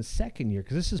the second year,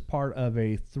 because this is part of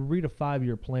a 3 to 5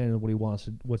 year plan of what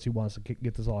he wants to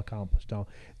get this all accomplished. Now,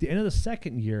 at the end of the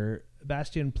second year,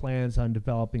 Bastian plans on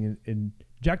developing an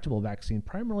injectable vaccine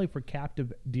primarily for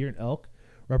captive deer and elk,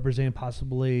 representing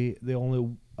possibly the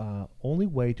only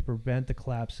way to prevent the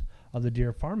collapse of the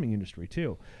deer farming industry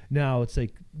too. Now it's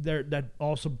like that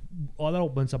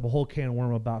opens up a whole can of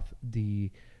worm about the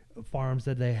farms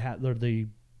that they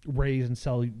raise and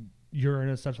sell urine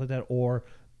and such like that, or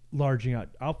larging out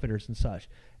outfitters and such.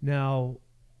 Now,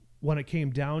 when it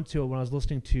came down to it, when I was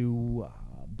listening to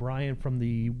Brian from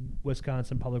the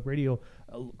Wisconsin Public Radio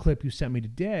clip you sent me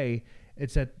today,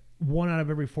 it's that 1 out of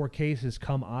every 4 cases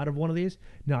come out of one of these.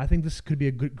 Now, I think this could be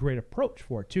a great approach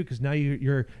for it too, because now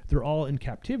they're all in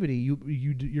captivity.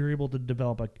 You're able to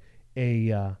develop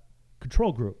a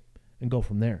control group and go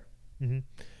from there. Mm-hmm.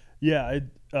 Yeah,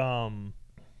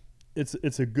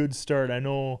 it's a good start. I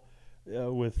know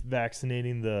with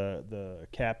vaccinating the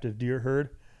captive deer herd,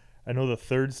 I know the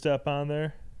third step on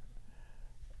there,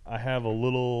 I have a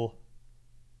little.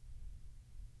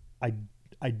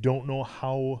 I don't know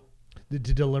how to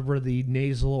deliver the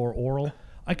nasal or oral.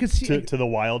 I could see to the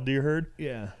wild deer herd.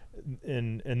 Yeah,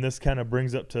 and this kind of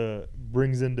brings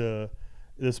into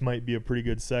this might be a pretty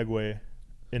good segue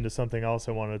into something else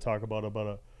I wanted to talk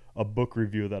about a book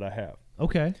review that I have.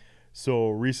 Okay. So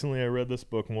recently I read this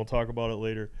book, and we'll talk about it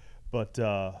later, but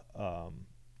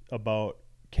about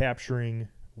capturing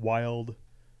wild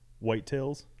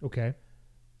whitetails. Okay.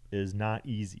 Is not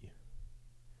easy,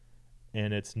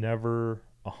 and it's never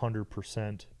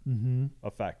 100%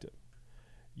 effective.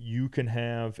 You can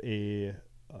have a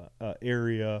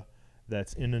area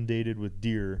that's inundated with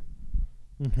deer.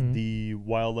 The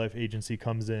wildlife agency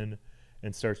comes in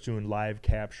and starts doing live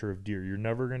capture of deer. You're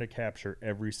never going to capture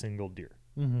every single deer,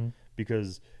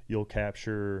 because you'll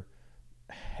capture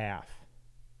half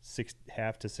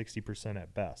to 60%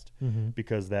 at best,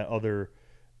 because that other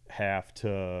half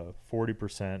to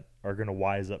 40% are going to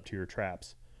wise up to your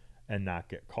traps and not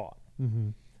get caught.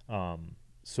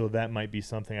 So that might be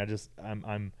something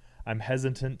I'm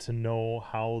hesitant to know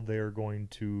how they're going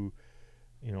to,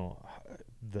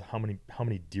 how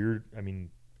many deer. I mean,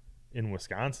 in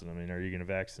Wisconsin, I mean, are we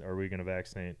going to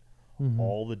vaccinate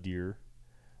all the deer,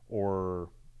 or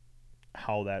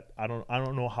how that? I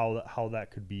don't know how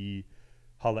that could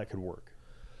work.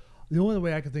 The only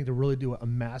way I could think to really do a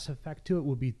mass effect to it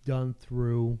would be done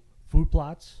through food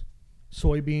plots,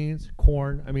 soybeans,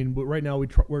 corn. I mean, right now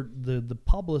the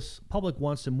public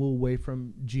wants to move away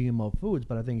from GMO foods,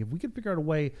 but I think if we could figure out a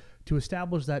way to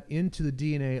establish that into the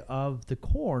DNA of the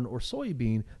corn or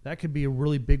soybean, that could be a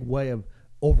really big way of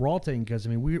overall thing, because I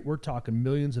mean we're talking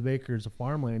millions of acres of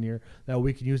farmland here that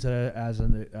we can use as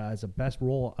a best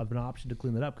role of an option to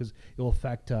clean that up, because it will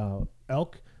affect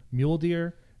elk, mule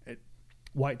deer,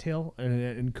 whitetail,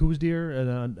 and coos deer,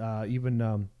 and even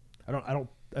I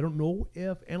don't know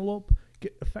if antelope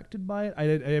get affected by it. I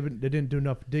didn't do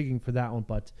enough digging for that one,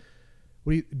 but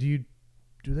what do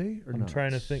they or I'm not?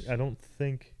 trying to think. I don't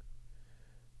think.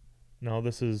 No,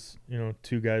 this is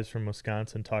two guys from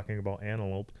Wisconsin talking about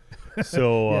antelope.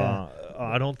 So Yeah.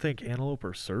 I don't think antelope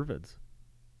are cervids.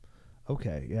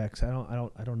 Okay, yeah, because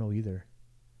I don't know either.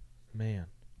 Man,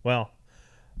 well,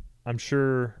 I'm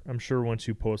sure once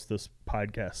you post this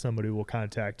podcast, somebody will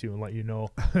contact you and let you know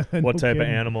what type of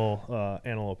animal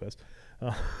antelope is.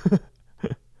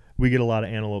 We get a lot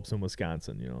of antelopes in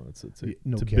Wisconsin. It's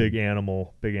a big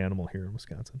animal here in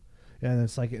Wisconsin. And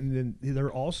it's like, and then they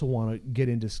also want to get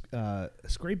into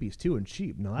scabies too, and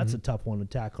sheep. Now that's a tough one to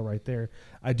tackle right there.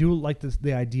 I do like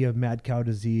the idea of mad cow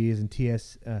disease and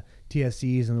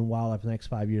TSCs and the wildlife in the next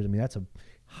 5 years. I mean, that's a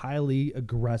highly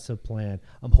aggressive plan.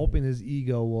 I'm hoping his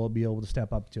ego will be able to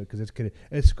step up to it, because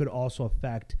this could also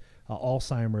affect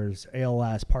Alzheimer's,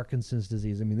 ALS, Parkinson's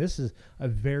disease. I mean, this is a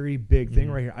very big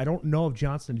thing right here. I don't know if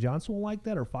Johnson & Johnson will like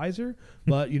that, or Pfizer,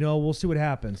 but we'll see what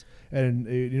happens. And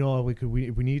if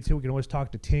we need to, we can always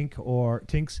talk to Tinks or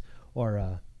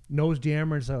Nose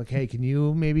Jammer and say, like, hey, can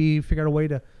you maybe figure out a way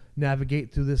to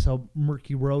navigate through this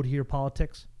murky road here,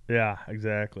 politics? Yeah,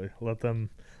 exactly. Let them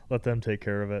take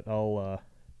care of it.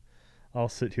 I'll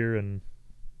sit here and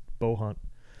bow hunt.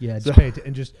 Yeah,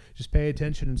 just pay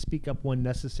attention and speak up when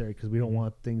necessary, because we don't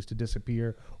want things to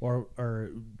disappear or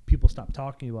people stop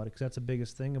talking about it, because that's the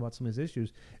biggest thing about some of these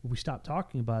issues. If we stop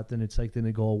talking about it, then it's like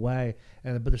they go away.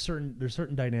 But there's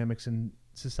certain dynamics in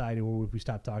society where if we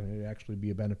stop talking, it would actually be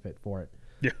a benefit for it.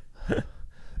 Yeah.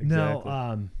 Exactly. Now,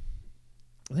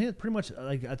 I think that's pretty much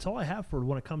that's all I have for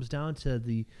when it comes down to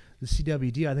the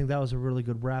CWD. I think that was a really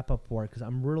good wrap up for it, because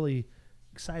I'm really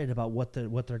excited about what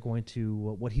they're going to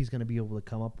what he's going to be able to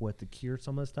come up with to cure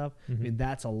some of this stuff. I mean,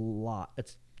 that's a lot.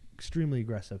 It's extremely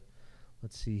aggressive.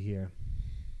 Let's see here.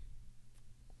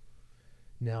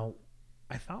 Now,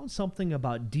 I found something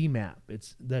about DMAP.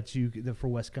 That's for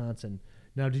Wisconsin.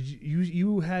 Now, did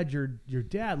you had your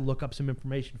dad look up some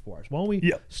information for us? Why don't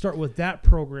we start with that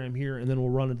program here, and then we'll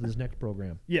run into this next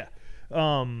program. Yeah.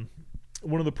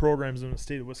 One of the programs in the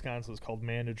state of Wisconsin is called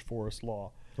Managed Forest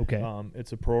Law. Okay.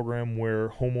 It's a program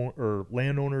where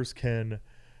landowners can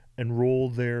enroll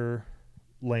their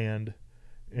land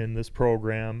in this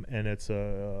program, and it's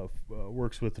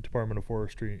works with the Department of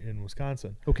Forestry in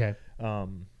Wisconsin. Okay.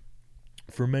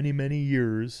 For many, many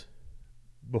years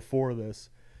before this,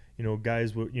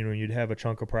 guys would, you'd have a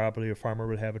chunk of property, a farmer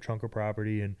would have a chunk of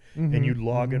property, and you'd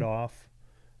log it off.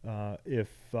 If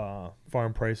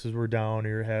farm prices were down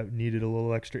or needed a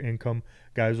little extra income,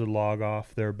 guys would log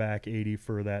off their back 80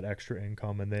 for that extra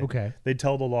income, and they'd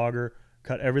tell the logger,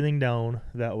 cut everything down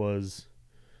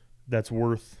that's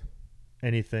worth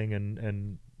anything,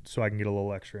 and so I can get a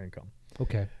little extra income.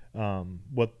 Okay.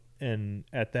 And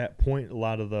at that point, a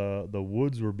lot of the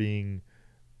woods were being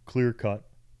clear cut.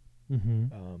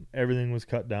 Everything was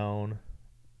cut down,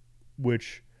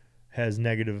 which has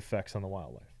negative effects on the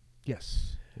wildlife.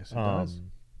 Yes, it does.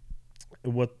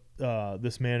 What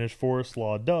this managed forest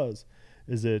law does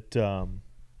is it kind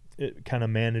of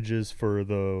manages for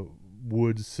the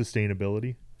woods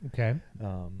sustainability. Okay.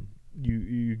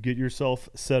 You get yourself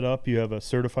set up. You have a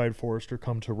certified forester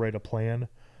come to write a plan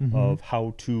of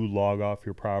how to log off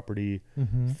your property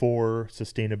for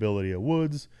sustainability of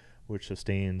woods, which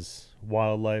sustains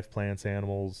wildlife, plants,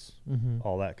 animals,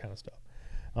 all that kind of stuff.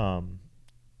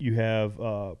 You have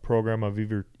a program of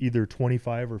either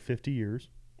 25 or 50 years.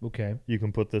 Okay. You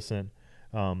can put this in.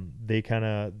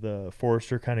 The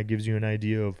forester kind of gives you an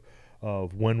idea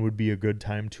of when would be a good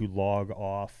time to log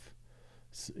off,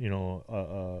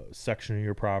 a section of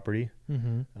your property.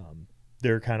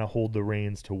 They're kind of hold the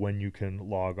reins to when you can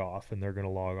log off, and they're going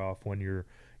to log off when your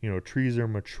trees are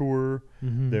mature.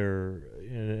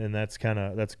 And that's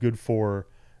good for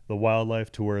the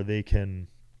wildlife, to where they can.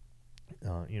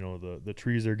 The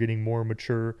trees are getting more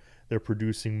mature. They're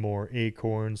producing more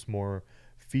acorns, more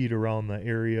feed around the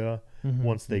area.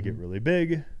 Once they get really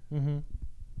big,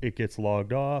 it gets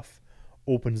logged off,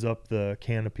 opens up the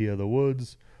canopy of the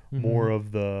woods. More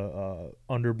of the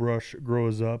underbrush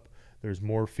grows up. There's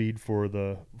more feed for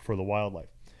the wildlife.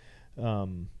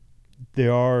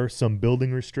 There are some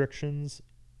building restrictions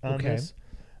on this.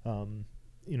 And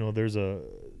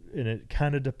it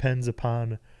kind of depends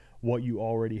upon what you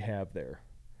already have there.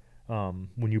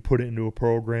 When you put it into a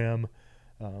program,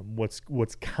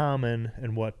 what's common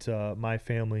and what my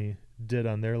family did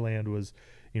on their land was,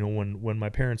 when my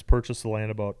parents purchased the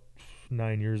land about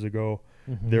 9 years ago,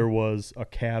 there was a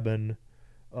cabin,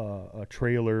 a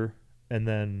trailer,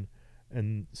 and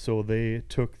so they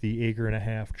took the 1.5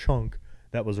 acre chunk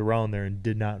that was around there and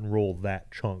did not enroll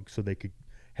that chunk, so they could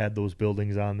had those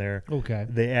buildings on there. Okay.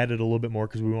 They added a little bit more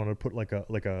because we wanted to put like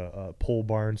a pole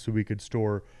barn so we could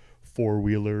store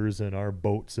 4-wheelers and our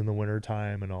boats in the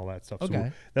wintertime and all that stuff.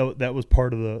 Okay. So that was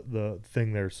part of the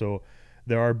thing there. So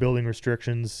there are building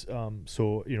restrictions.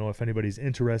 So if anybody's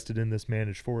interested in this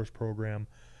managed forest program,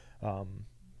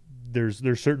 there's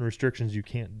certain restrictions you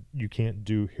can't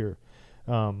do here.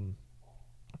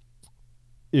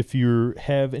 If you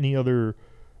have any other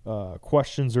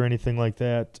questions or anything like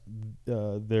that,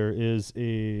 there is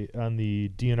on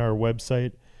the DNR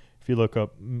website. If you look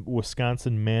up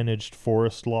Wisconsin Managed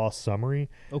Forest Law Summary,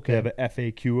 Okay. they have an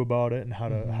FAQ about it and how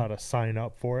to sign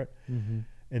up for it.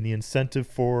 And the incentive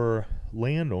for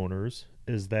landowners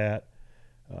is that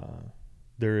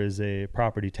there is a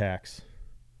property tax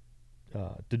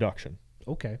deduction,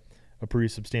 Okay. a pretty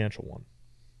substantial one.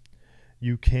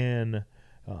 You can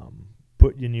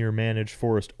put in your managed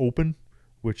forest open,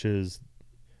 which is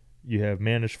you have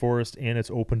managed forest and it's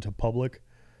open to public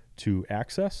to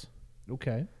access.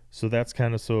 Okay. So that's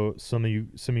kind of so some of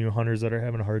you hunters that are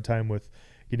having a hard time with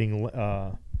getting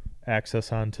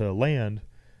access onto land.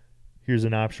 Here's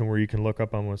an option where you can look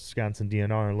up on Wisconsin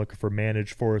DNR and look for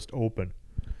managed forest open.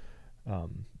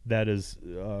 That is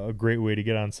a great way to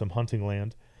get on some hunting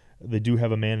land. They do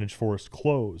have a managed forest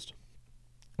closed,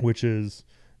 which is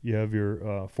you have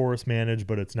your forest managed,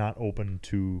 but it's not open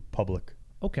to public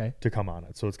Okay. to come on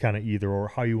it. So it's kind of either or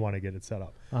how you want to get it set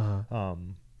up.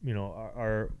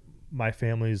 My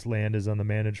family's land is on the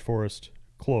managed forest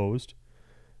closed,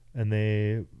 and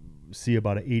they see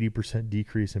about an 80%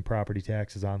 decrease in property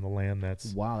taxes on the land.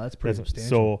 That's pretty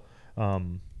substantial.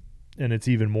 So, and it's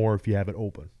even more if you have it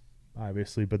open,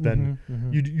 obviously. But then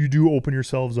you do open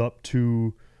yourselves up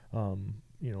to,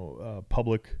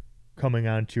 public coming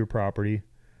onto your property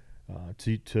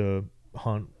to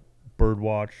hunt, bird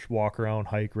watch, walk around,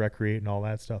 hike, recreate, and all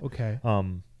that stuff. Okay.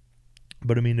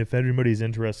 But I mean, if anybody's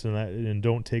interested in that, and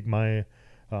don't take my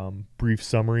brief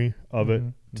summary of it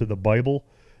to the Bible,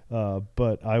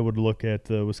 but I would look at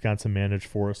the Wisconsin Managed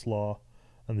Forest Law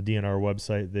on the DNR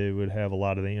website. They would have a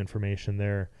lot of the information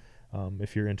there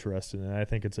if you're interested. And I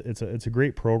think it's a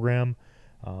great program.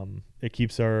 It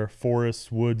keeps our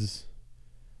forests, woods,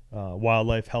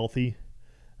 wildlife healthy,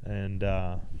 and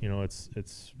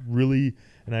it's really.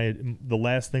 And the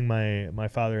last thing my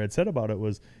father had said about it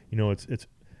was,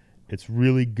 it's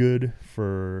really good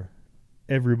for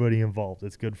everybody involved.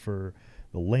 It's good for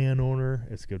the landowner.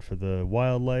 It's good for the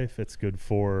wildlife. It's good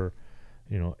for,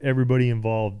 everybody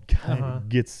involved kind of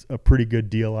gets a pretty good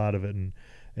deal out of it.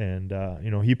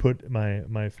 And he put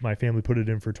my family put it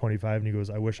in for 25, and he goes,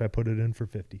 I wish I put it in for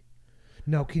 50.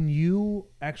 Now, can you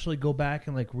actually go back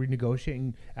and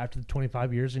renegotiate after the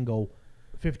 25 years and go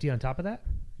 50 on top of that?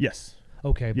 Yes.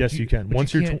 Okay. Yes, you can.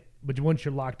 Once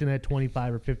you're locked in at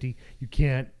 25 or 50, you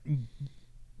can't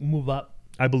move up.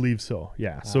 I believe so.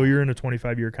 Yeah. So you're in a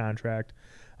 25-year contract.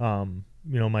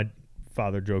 My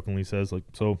father jokingly says,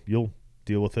 so you'll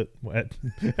deal with it at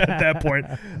that point.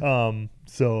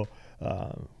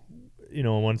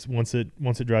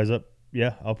 Once it dries up,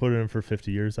 yeah, I'll put it in for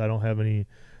 50 years. I don't have any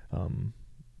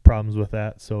problems with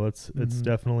that. So it's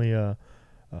definitely a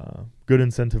good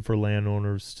incentive for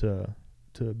landowners to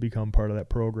become part of that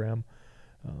program.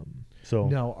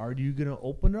 Now, are you going to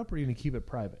open it up or are you going to keep it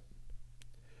private?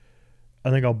 I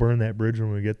think I'll burn that bridge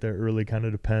when we get there. It really kind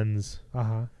of depends.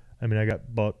 I mean, I got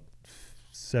about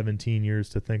 17 years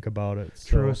to think about it.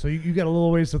 True. So you got a little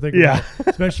ways to think about it.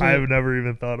 Especially, I've never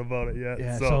even thought about it yet.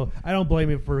 Yeah. So I don't blame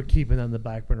you for keeping it on the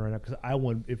back burner right now, because I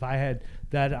wouldn't. If I had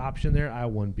that option there, I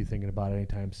wouldn't be thinking about it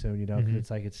anytime soon. Because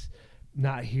it's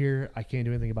not here. I can't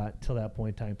do anything about it till that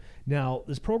point in time. Now,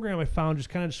 this program I found just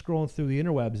kind of scrolling through the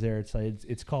interwebs there.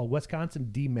 It's called Wisconsin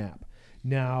DMAP.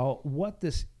 Now, what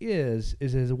this is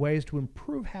ways to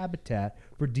improve habitat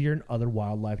for deer and other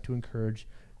wildlife to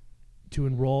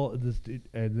enroll.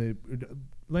 The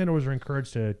landowners are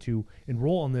encouraged to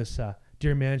enroll in this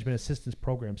deer management assistance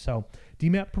program. So,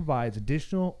 DMAP provides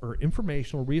additional or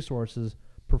informational resources,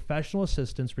 professional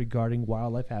assistance regarding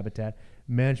wildlife habitat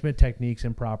management techniques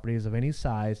and properties of any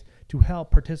size to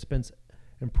help participants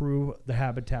improve the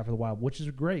habitat for the wild, which is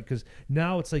great, because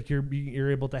now it's like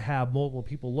you're able to have multiple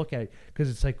people look at it,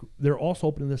 because it's like they're also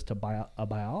opening this to a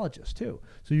biologist too,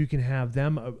 so you can have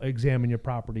them examine your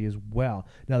property as well.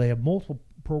 Now they have multiple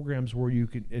programs where you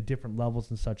can at different levels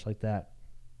and such like that.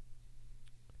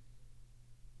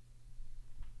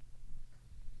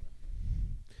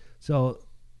 So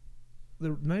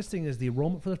the nice thing is the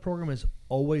enrollment for this program is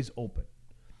always open.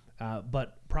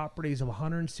 But properties of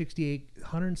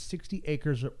 160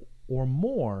 acres or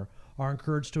more are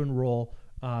encouraged to enroll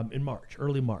in March.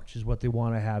 Early March is what they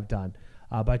want to have done.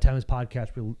 By the time this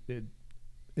podcast,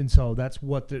 and so that's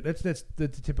what that's the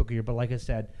typical year. But like I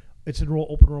said, it's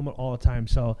open enrollment all the time.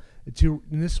 So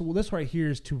this right here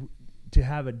is to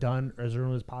have it done as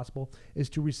early as possible is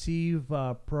to receive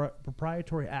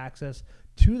proprietary access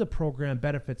to the program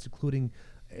benefits, including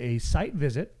a site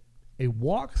visit, a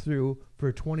walkthrough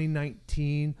for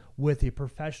 2019 with a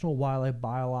professional wildlife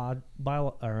biologist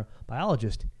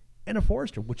and a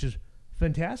forester, which is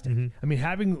fantastic. Mm-hmm. I mean,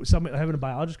 having a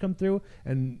biologist come through,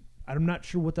 and I'm not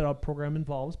sure what that program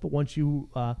involves, but once you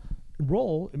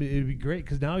enroll, I mean, it'd be great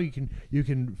because now you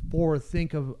can forward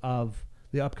think of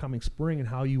the upcoming spring and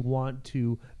how you want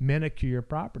to manicure your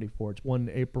property for it. It's when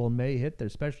April and May hit there,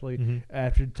 especially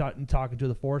after talking to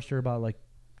the forester about like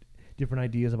different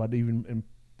ideas about even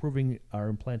improving or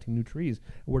implanting new trees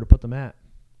and where to put them at.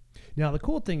 Now, the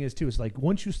cool thing is, too, is like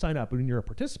once you sign up and you're a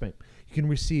participant, you can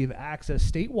receive access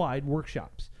statewide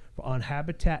workshops on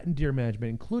habitat and deer management,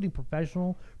 including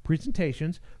professional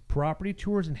presentations, property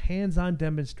tours, and hands-on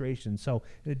demonstrations. So,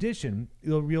 in addition,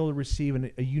 you'll be able to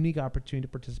receive a unique opportunity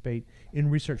to participate in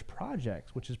research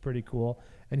projects, which is pretty cool,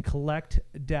 and collect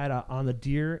data on the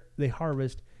deer they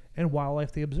harvest and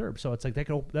wildlife they observe. So it's like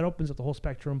that opens up the whole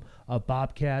spectrum of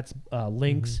bobcats,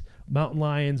 lynx, mountain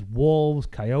lions, wolves,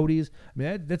 coyotes. I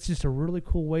mean, that's just a really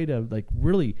cool way to like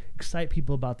really excite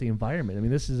people about the environment. I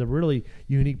mean, this is a really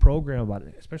unique program about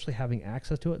it, especially having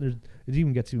access to it. It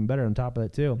even gets even better on top of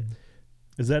that too.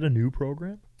 Is that a new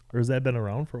program, or has that been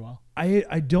around for a while?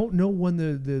 I don't know when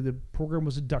the program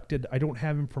was inducted. I don't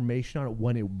have information on it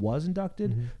when it was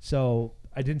inducted, so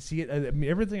I didn't see it. I mean,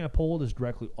 everything I pulled is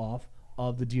directly off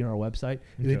of the DNR website. Okay.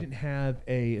 They didn't have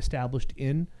a established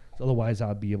in, otherwise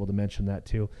I'd be able to mention that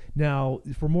too. Now,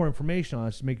 for more information on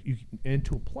it, and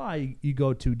to apply, you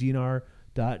go to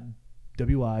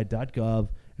dnr.wi.gov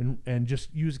and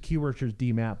just use the keyword search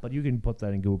DMAP, but you can put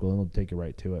that in Google and it'll take you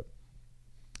right to it.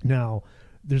 Now,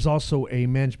 there's also a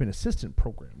management assistant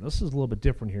program. This is a little bit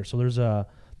different here. So there's a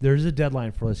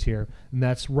deadline for this here, and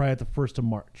that's right at the 1st of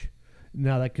March.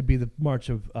 Now, that could be the March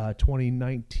of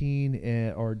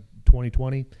 2019 or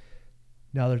 2020.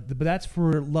 Now, but that's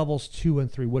for levels 2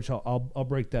 and 3, which I'll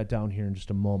break that down here in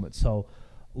just a moment. So,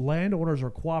 landowners are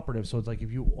cooperative. So it's like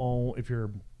if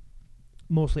you're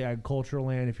mostly agricultural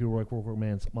land, if you work for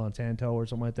Monsanto or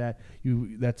something like that,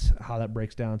 that's how that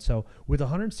breaks down. So with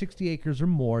 160 acres or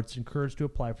more, it's encouraged to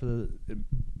apply for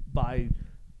by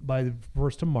the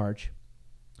 1st of March.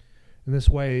 And this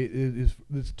way,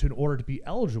 in order to be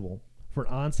eligible for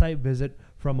an on-site visit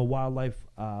from a wildlife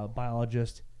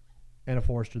biologist and a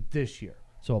forester this year.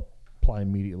 So apply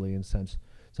immediately in a sense.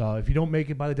 So if you don't make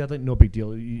it by the deadline, no big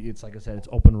deal. It's like I said, it's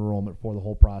open enrollment for the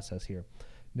whole process here.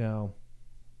 Now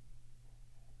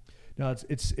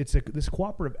this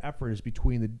cooperative effort is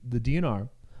between the DNR,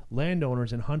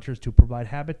 landowners, and hunters to provide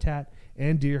habitat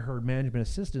and deer herd management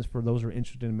assistance for those who are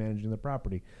interested in managing the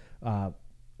property.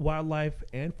 Wildlife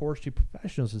and forestry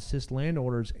professionals assist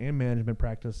landowners and management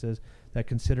practices that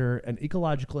consider an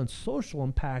ecological and social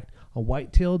impact on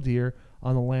white-tailed deer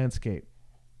on the landscape.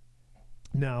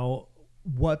 Now,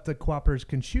 what the cooperators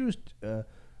can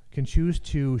choose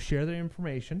to share their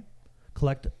information,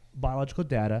 collect biological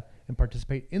data, and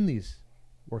participate in these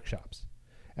workshops.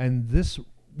 And this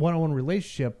one-on-one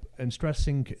relationship and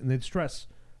they stress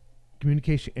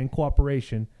communication and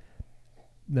cooperation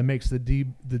that makes the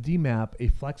DMAP a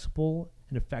flexible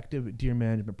and effective deer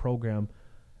management program,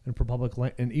 and for public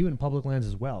land and even public lands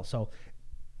as well. So,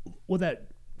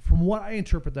 from what I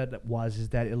interpret that is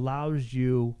that it allows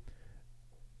you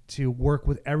to work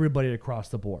with everybody across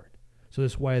the board. So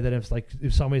this way, that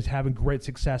if somebody's having great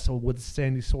success with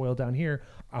sandy soil down here,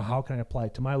 how can I apply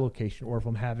it to my location? Or if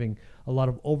I'm having a lot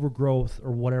of overgrowth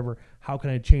or whatever, how can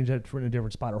I change that in a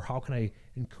different spot? Or how can I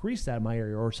increase that in my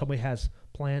area? Or somebody has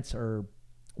plants or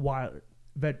wild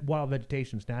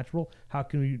vegetation is natural. How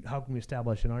can we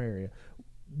establish in our area?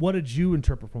 What did you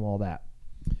interpret from all that?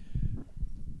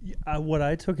 What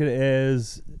I took it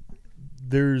as,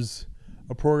 there's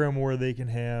a program where they can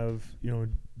have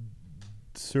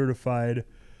certified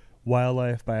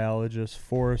wildlife biologists,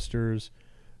 foresters,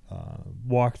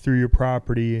 walk through your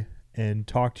property and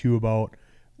talk to you about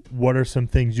what are some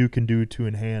things you can do to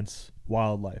enhance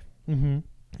wildlife.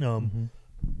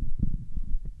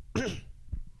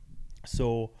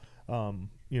 So,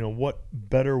 what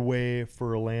better way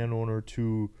for a landowner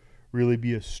to really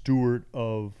be a steward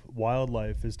of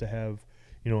wildlife is to have,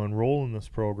 enroll in this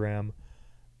program,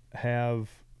 have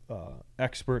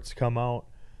experts come out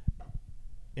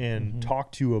and Mhm.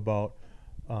 talk to you about,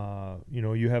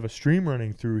 you have a stream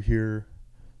running through here.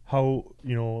 How,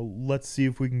 let's see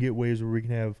if we can get ways where we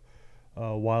can have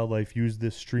wildlife use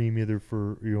this stream either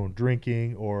for,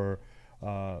 drinking or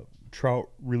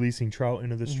releasing trout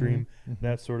into the stream,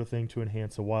 that sort of thing to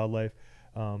enhance the wildlife.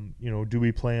 Do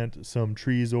we plant some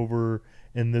trees over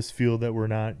in this field that we're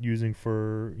not using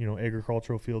for,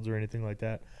 agricultural fields or anything like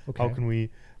that? Okay.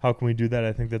 How can we do that?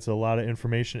 I think that's a lot of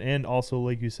information. And also,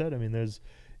 like you said, I mean, there's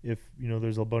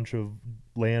a bunch of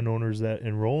landowners that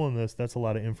enroll in this, that's a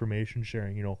lot of information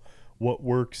sharing. What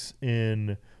works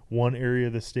in one area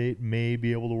of the state may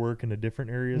be able to work in a different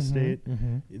area of state.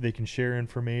 They can share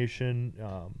information.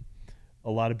 A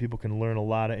lot of people can learn a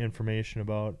lot of information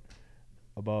about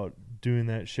doing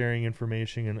that. Sharing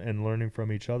information and learning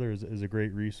from each other is a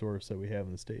great resource that we have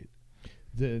in the state.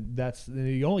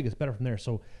 It only gets better from there.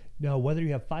 So now, whether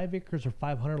you have 5 acres or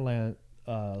 500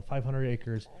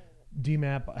 acres,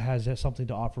 DMAP has something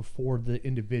to offer for the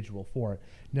individual for it.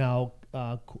 Now,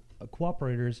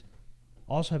 cooperators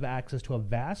also have access to a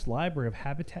vast library of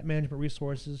habitat management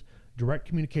resources, direct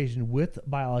communication with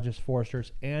biologists,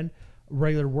 foresters, and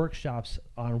regular workshops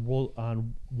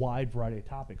on wide variety of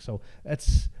topics. So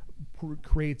that's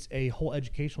creates a whole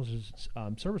educational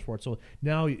service for it. So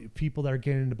now people that are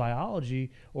getting into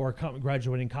biology or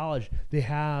graduating college, they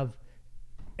have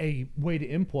a way to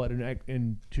input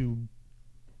and to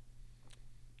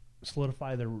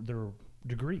solidify their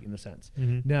degree in a sense.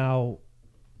 Now,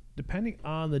 depending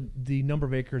on the number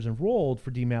of acres enrolled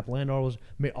for DMAP, landowners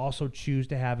may also choose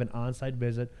to have an on-site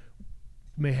visit.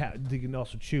 They can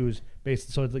also choose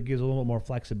so it gives a little more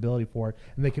flexibility for it,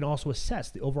 and they can also assess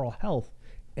the overall health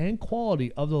and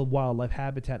quality of the wildlife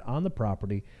habitat on the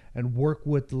property and work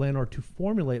with the landowner to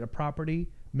formulate a property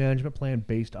management plan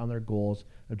based on their goals,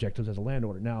 objectives as a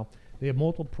landowner. Now, they have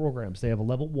multiple programs. They have a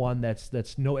level 1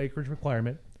 that's no acreage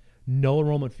requirement, no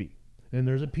enrollment fee. And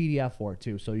there's a PDF for it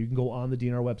too, so you can go on the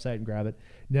DNR website and grab it.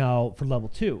 Now, for level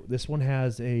 2, this one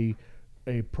has a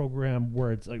program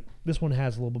where it's like this one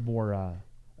has a little bit more.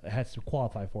 It has to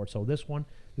qualify for it. So this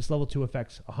level 2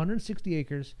 affects 160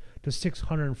 acres to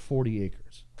 640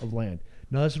 acres of land.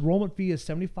 Now, this enrollment fee is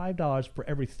 $75 for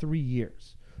every 3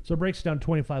 years. So it breaks it down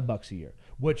 $25 a year,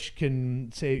 which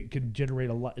can generate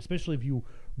a lot, especially if you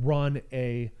run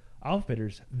a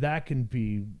outfitters. That can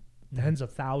be tens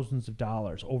of thousands of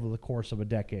dollars over the course of a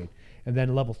decade. And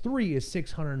then level 3 is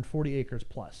 640 acres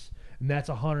plus, and that's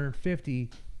 150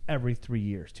 every 3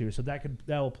 years too. So that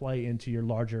will play into your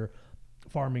larger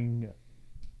farming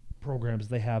programs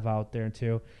they have out there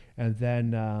too. And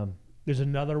then there's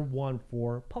another one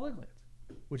for public lands,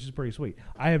 which is pretty sweet.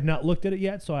 I have not looked at it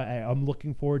yet, so I'm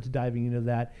looking forward to diving into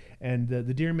that. And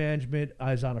the deer management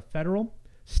is on a federal,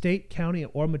 state, county,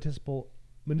 or municipal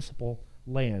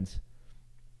lands,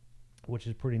 which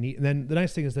is pretty neat. And then the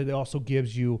nice thing is that it also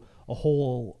gives you a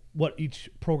whole what each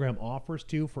program offers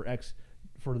to for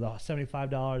the $75,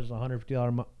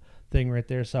 $150 thing right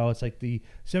there. So it's like the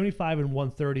 75 and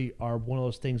 130 are one of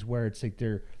those things where it's like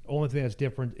the only thing that's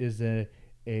different is a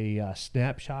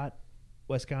snapshot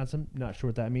Wisconsin. Not sure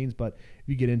what that means, but if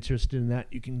you get interested in that,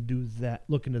 you can do that.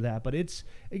 Look into that. But it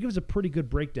gives a pretty good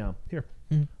breakdown. Here,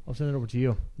 I'll send it over to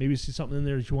you. Maybe you see something in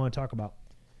there that you want to talk about.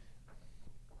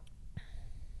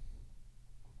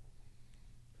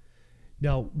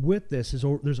 Now, with this,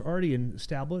 there's already an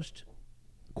established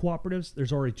cooperatives.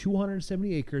 There's already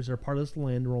 270 acres that are part of this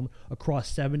land enrollment across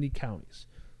 70 counties.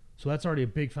 So that's already a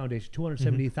big foundation.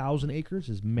 270,000 acres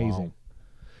is amazing. Wow.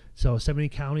 So 70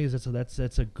 counties,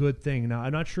 that's a good thing. Now,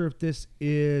 I'm not sure if this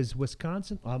is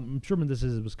Wisconsin. I'm sure this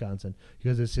is Wisconsin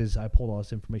because I pulled all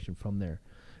this information from there.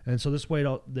 And so this way,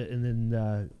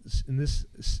 the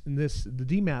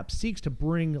DMAP seeks to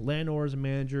bring landowners and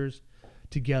managers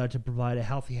together to provide a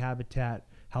healthy habitat,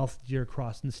 healthy deer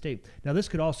across the state. Now,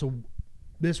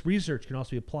 this research can also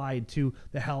be applied to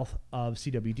the health of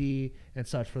CWD and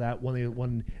such for that one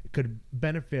it could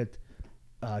benefit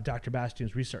Dr.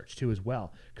 Bastian's research too as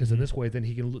well, because in this way then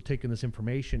he can take in this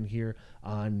information here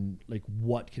on like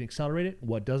what can accelerate it,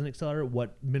 what doesn't accelerate it,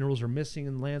 what minerals are missing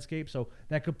in the landscape. So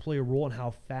that could play a role in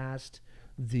how fast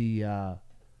the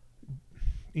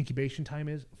incubation time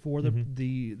is for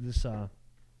this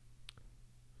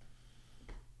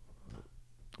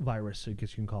virus, I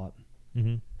guess you can call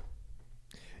it.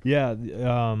 Yeah,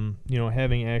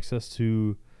 having access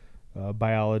to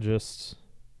biologists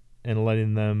and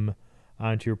letting them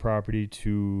onto your property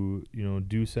to,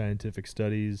 do scientific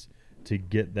studies to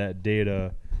get that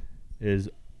data is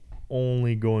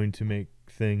only going to make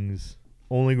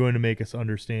us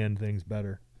understand things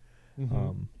better.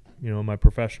 in my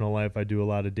professional life, I do a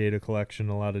lot of data collection,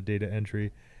 a lot of data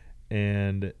entry,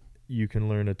 and you can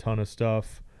learn a ton of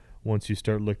stuff once you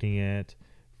start looking at,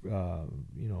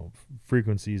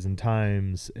 frequencies and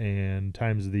times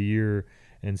of the year,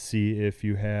 and see if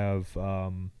you have,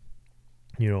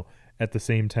 at the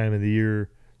same time of the year,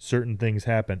 certain things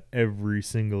happen every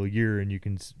single year, and you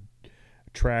can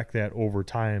track that over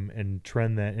time and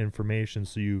trend that information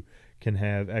so you can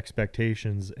have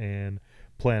expectations and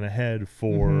plan ahead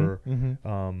for,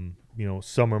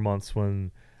 summer months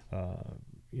when,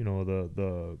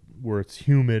 the where it's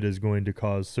humid is going to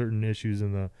cause certain issues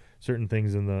in certain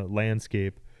things in the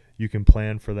landscape. You can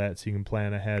plan for that, so you can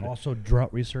plan ahead. Also,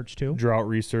 drought research too. Drought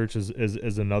research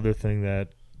is another thing that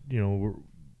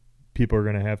people are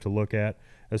going to have to look at,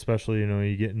 especially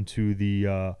you get into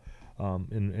the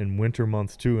in winter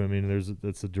months too. I mean,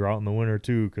 it's a drought in the winter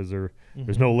too, because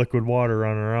there's no liquid water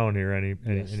running around here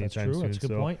anytime that's true. soon. That's a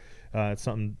good point. It's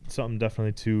something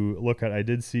definitely to look at. I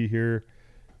did see here,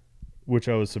 which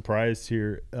I was surprised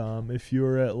here. If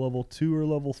you're at level 2 or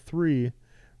level 3,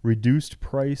 reduced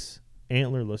price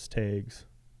antlerless tags.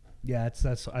 Yeah,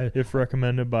 if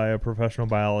recommended by a professional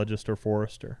biologist or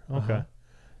forester. Okay. Uh-huh.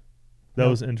 That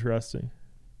was interesting.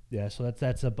 Yeah, so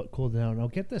that's a cool to know. Now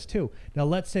get this too. Now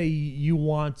let's say you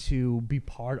want to be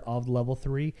part of level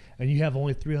 3 and you have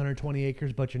only 320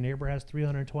 acres, but your neighbor has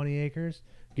 320 acres.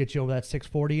 Get you over that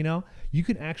 640. You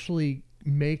can actually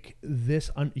make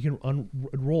this. You can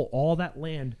enroll all that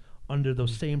land under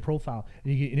those same profile,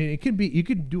 and you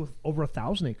could do over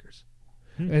 1,000 acres.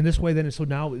 And this way, then, so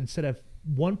now instead of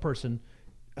one person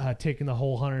taking the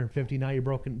whole 150, now you're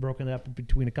broken up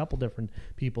between a couple different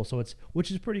people. So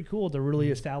which is pretty cool to really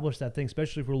establish that thing,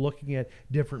 especially if we're looking at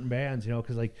different bands,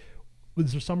 because like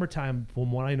with the summertime,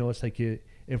 from what I know, it's like if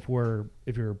you're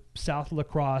south of La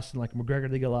Crosse and like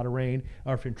McGregor, they get a lot of rain,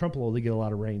 or if you're in Trempealeau, they get a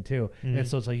lot of rain too. And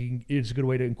so it's like it's a good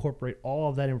way to incorporate all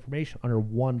of that information under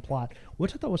one plot,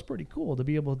 which I thought was pretty cool to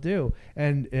be able to do.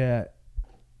 And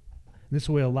this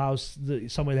way allows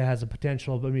somebody that has a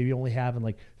potential, but maybe only having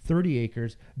like 30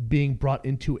 acres, being brought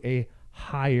into a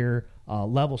higher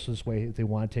level. So this way, if they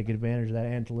want to take advantage of that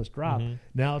antlerless drop,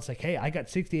 now it's like, hey, I got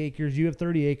 60 acres, you have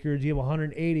 30 acres, you have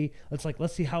 180.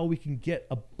 Let's see how we can get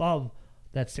above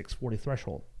that 640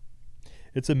 threshold.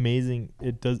 It's amazing.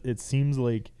 It seems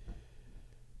like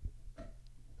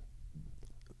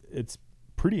it's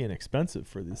pretty inexpensive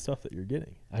for the stuff that you're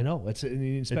getting. I know. It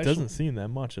doesn't seem that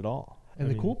much at all. And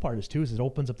the cool part is it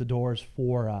opens up the doors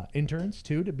for interns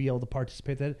too to be able to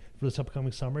participate in that for this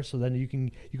upcoming summer. So then you can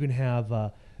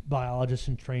have biologists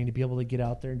and trained to be able to get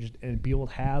out there and be able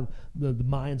to have the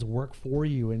minds work for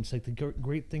you. And it's like the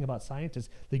great thing about scientists,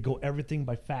 they go everything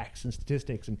by facts and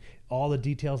statistics, and all the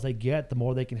details they get, the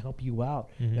more they can help you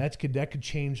out. That could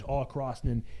change all across.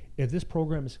 And then if this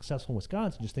program is successful in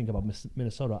Wisconsin, just think about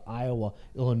Minnesota, Iowa,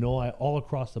 Illinois, all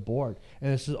across the board.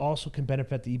 And this also can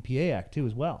benefit the EPA Act too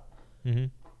as well.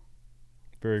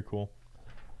 Very cool.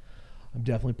 I'm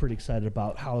definitely pretty excited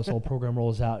about how this whole program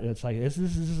rolls out. It's like this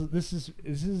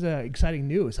is exciting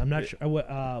news. I'm not sure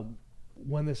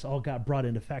when this all got brought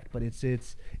into effect, but it's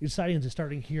exciting to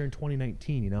starting here in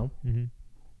 2019.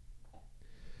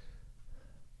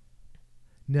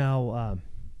 Now,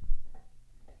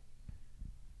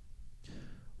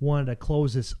 wanted to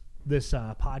close this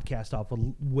podcast off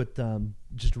with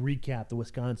just recap the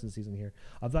Wisconsin season here.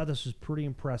 I thought this was pretty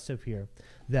impressive here.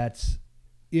 That's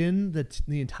in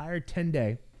the entire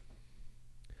 10-day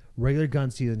regular gun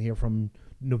season here from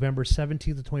November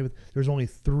 17th to 20th, there's only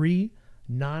 3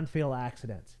 non-fail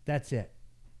accidents. That's it.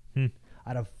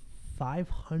 Out of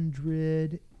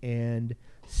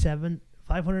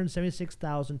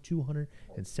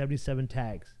 576,277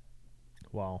 tags.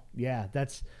 Wow. Yeah,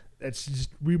 that's just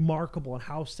remarkable on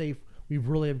how safe we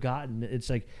really have gotten. It's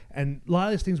like, and a lot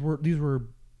of these things were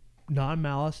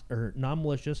non-malice or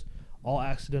non-malicious, all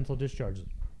accidental discharges.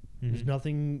 There's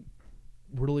nothing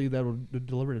really that would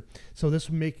deliver it. So this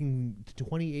was making the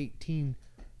 2018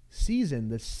 season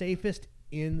the safest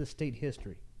in the state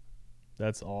history.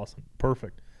 That's awesome.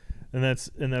 Perfect. And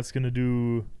that's going to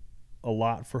do a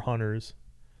lot for hunters.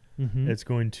 It's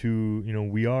going to,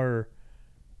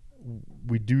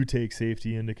 we do take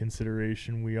safety into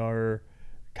consideration. We are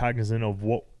cognizant of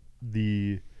what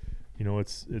it's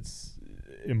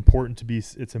important to be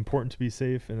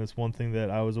safe. And it's one thing that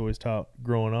I was always taught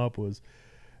growing up was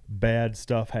bad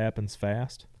stuff happens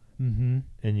fast. And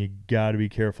you got to be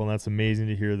careful. And that's amazing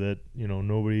to hear that,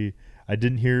 I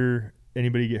didn't hear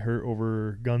anybody get hurt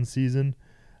over gun season.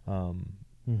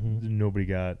 Nobody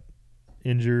got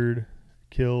injured,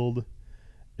 killed.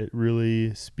 It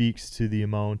really speaks to the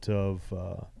amount of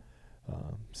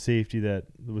safety that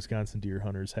the Wisconsin deer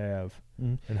hunters have,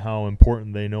 Mm. and how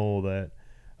important they know that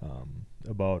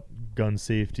about gun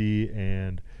safety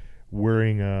and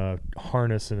wearing a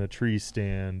harness in a tree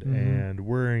stand and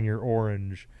wearing your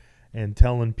orange and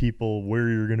telling people where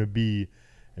you're going to be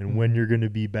and when you're going to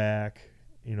be back.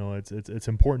 You know, it's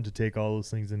important to take all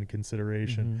those things into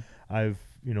consideration. I've,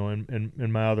 you know,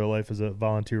 in my other life as a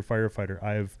volunteer firefighter,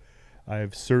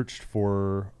 I've searched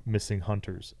for missing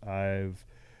hunters.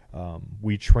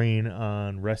 We train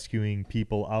on rescuing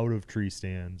people out of tree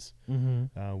stands.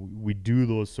 We do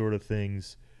those sort of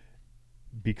things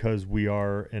because we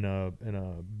are in a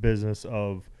business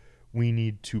of we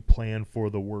need to plan for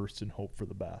the worst and hope for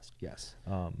the best. Yes.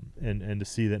 And to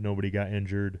see that nobody got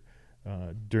injured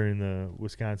during the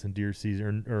Wisconsin deer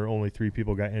season, or only 3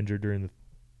 people got injured during the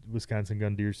Wisconsin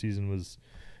gun deer season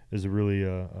is really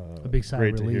a big sigh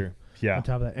great of to relief. hear. Yeah. On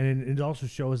top of that, and it also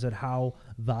shows that how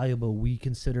valuable we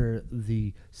consider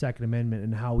the Second Amendment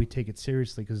and how we take it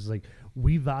seriously, because like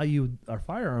we value our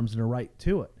firearms and a right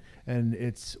to it, and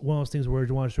it's one of those things where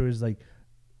you want to show is like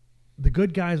the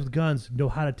good guys with guns know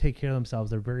how to take care of themselves.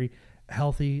 They're very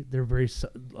healthy. They're very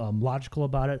logical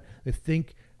about it. They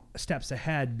think steps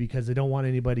ahead because they don't want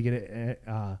anybody to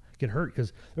get hurt.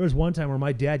 Because there was one time where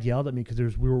my dad yelled at me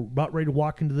because we were about ready to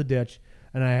walk into the ditch.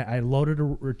 And I loaded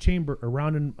a chamber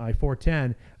around in my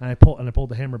 410, and I pulled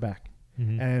the hammer back,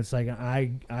 and it's like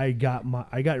I got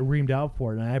reamed out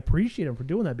for it, and I appreciate him for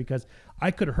doing that because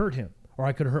I could have hurt him, or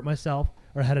I could have hurt myself,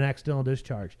 or had an accidental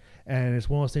discharge, and it's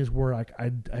one of those things where like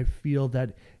I feel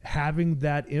that having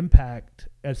that impact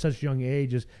at such a young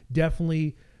age has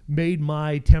definitely made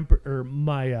my temper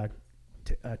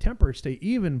temper stay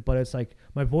even, but it's like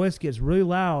my voice gets really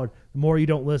loud the more you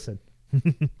don't listen.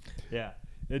 Yeah.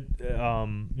 It,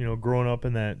 you know, growing up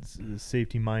in that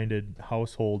safety-minded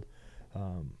household,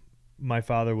 my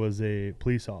father was a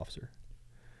police officer.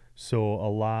 So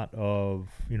a lot of,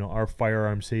 you know, our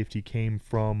firearm safety came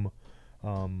from,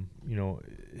 you know,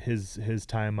 his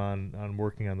time on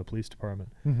working on the police department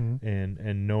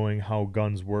and knowing how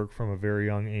guns work from a very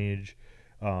young age,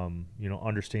 you know,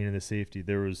 understanding the safety.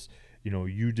 There was, you know,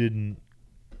 you didn't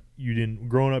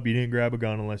growing up, you didn't grab a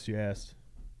gun unless you asked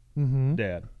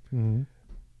Dad.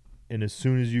 And as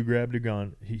soon as you grabbed a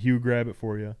gun, he would grab it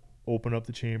for you, open up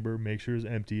the chamber, make sure it's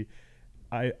empty.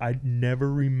 I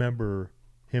never remember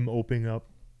him opening up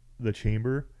the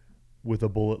chamber with a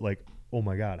bullet like, oh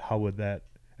my God, how would that?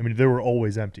 I mean, they were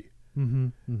always empty.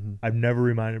 I've never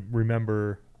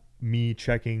remember me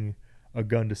checking a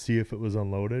gun to see if it was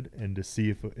unloaded and to see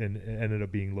if it ended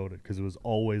up being loaded, because it was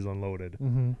always unloaded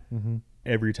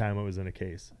every time it was in a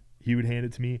case. He would hand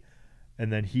it to me, and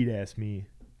then he'd ask me,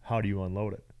 how do you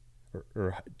unload it?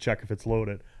 Or check if it's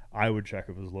loaded. I would check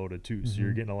if it was loaded too. So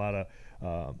you're getting a lot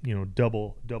of, you know,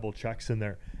 double checks in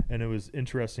there. And it was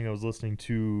interesting. I was listening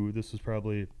to, this was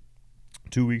probably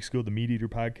 2 weeks ago, the Meat Eater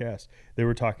podcast. They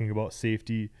were talking about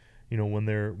safety, you know, when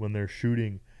they're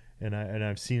shooting. And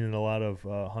I've seen in a lot of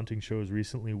hunting shows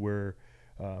recently where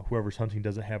whoever's hunting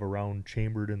doesn't have a round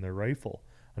chambered in their rifle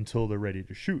until they're ready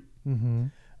to shoot.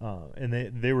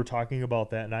 And they were talking about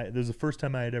that, and this is the first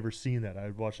time I had ever seen that. I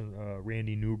was watching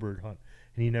Randy Newberg hunt,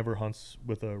 and he never hunts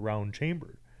with a round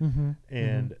chamber.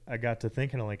 And I got to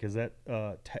thinking, like, is that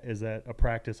a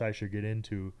practice I should get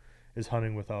into? Is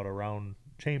hunting without a round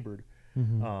chambered?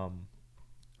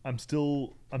 I'm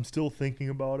still thinking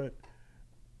about it.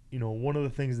 You know, one of the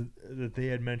things that they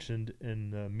had mentioned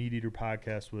in the Meat Eater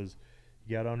podcast was,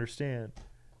 you got to understand,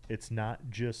 it's not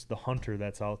just the hunter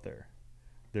that's out there.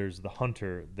 There's the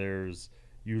hunter. There's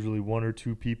usually 1 or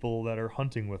 2 people that are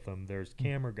hunting with them. There's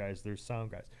camera guys. There's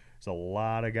sound guys. There's a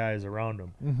lot of guys around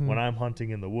them. When I'm hunting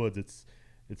in the woods,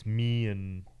 it's me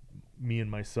and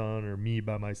my son, or me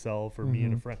by myself, or me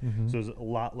and a friend. So there's a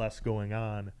lot less going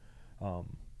on.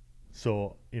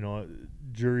 So, you know,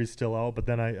 jury's still out. But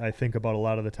then I think about a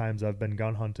lot of the times I've been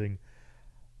gun hunting.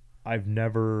 I've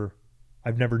never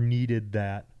needed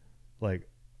that, like,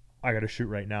 I got to shoot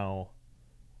right now.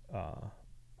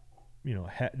 You know,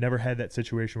 never had that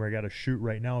situation where I got to shoot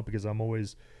right now, because I'm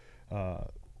always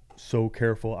so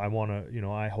careful. I want to, you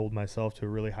know, I hold myself to a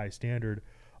really high standard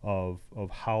of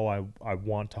how I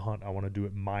want to hunt. I want to do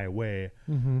it my way,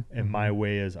 and my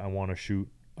way is I want to shoot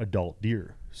adult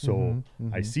deer. So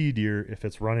I see deer, if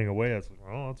it's running away, it's like,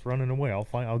 oh, it's running away.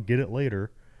 I'll get it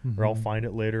later, or I'll find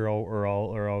it later, or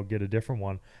I'll get a different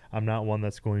one. I'm not one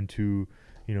that's going to,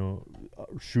 you know,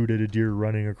 shoot at a deer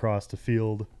running across the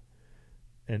field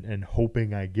and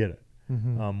hoping I get it.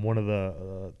 One of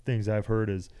the things I've heard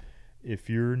is, if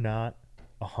you're not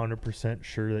 100%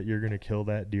 sure that you're going to kill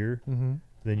that deer,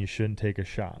 then you shouldn't take a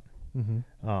shot.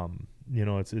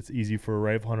 It's easy for a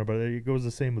rifle hunter, but it goes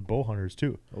the same with bow hunters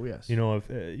too. Oh yes. If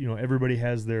everybody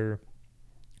has their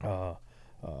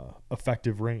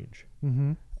effective range.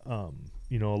 Mm-hmm.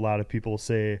 A lot of people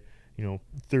say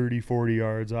 30, 40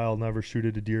 yards. I'll never shoot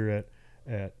at a deer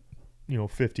at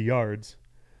 50 yards.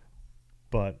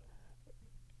 But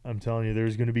I'm telling you,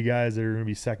 there's going to be guys that are going to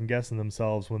be second guessing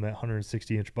themselves when that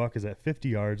 160-inch buck is at 50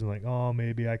 yards and like, oh,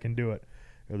 maybe I can do it.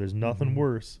 There's nothing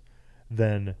worse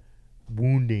than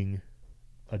wounding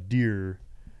a deer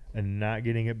and not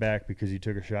getting it back because you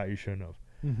took a shot you shouldn't have.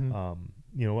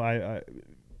 Mm-hmm. I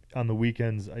on the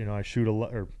weekends, I shoot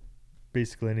or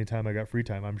basically anytime I got free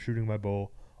time, I'm shooting my bow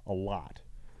a lot.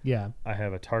 Yeah. I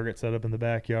have a target set up in the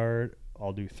backyard.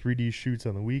 I'll do 3D shoots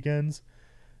on the weekends,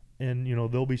 and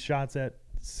there'll be shots at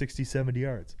 60, 70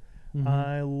 yards. Mm-hmm.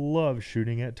 I love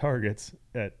shooting at targets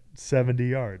at 70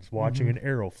 yards, watching an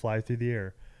arrow fly through the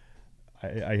air.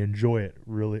 I enjoy it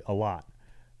really a lot.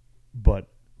 But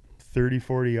 30,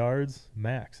 40 yards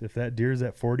max. If that deer's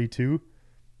at 42,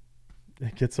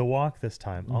 it gets a walk this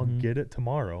time. I'll get it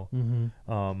tomorrow.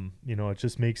 It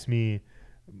just makes me,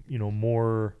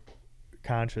 more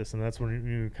conscious. And that's when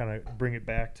you kind of bring it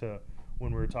back to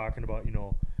when we were talking about,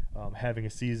 having a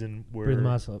season where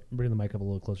bring the mic up a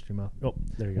little closer to your mouth. Oh,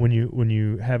 there you go. When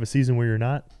you have a season where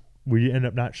you end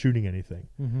up not shooting anything.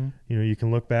 Mm-hmm. You can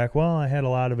look back. Well, I had a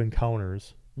lot of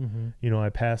encounters. Mm-hmm. I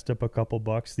passed up a couple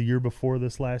bucks. The year before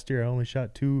this last year, I only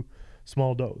shot 2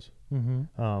 small does.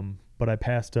 Mm-hmm. But I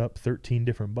passed up 13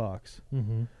 different bucks.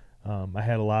 Mm-hmm. I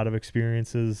had a lot of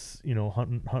experiences,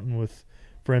 hunting with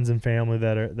friends and family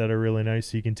that are really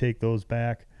nice. So you can take those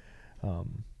back.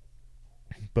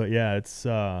 But yeah, it's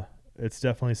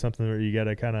definitely something that you got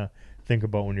to kind of think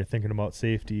about when you're thinking about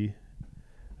safety,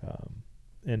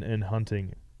 and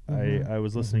hunting. I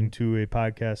was listening to a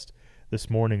podcast this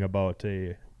morning about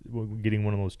getting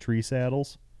one of those tree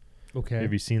saddles. Okay.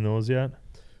 Have you seen those yet?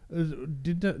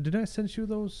 Did I send you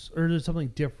those, or is it something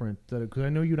different? Because I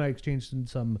know you and I exchanged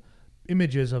some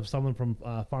images of someone from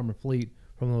Farm and Fleet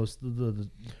from those.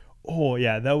 Oh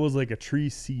yeah, that was like a tree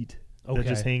seat that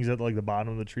just Okay. hangs at like the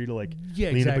bottom of the tree to like Yeah,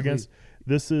 lean exactly. up against.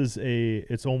 This is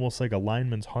it's almost like a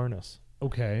lineman's harness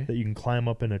Okay. that you can climb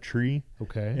up in a tree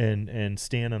Okay. and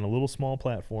stand on a little small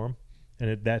platform,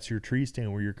 and that's your tree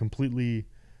stand where you're completely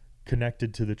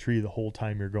connected to the tree the whole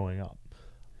time you're going up.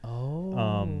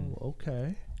 Oh.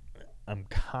 Okay. I'm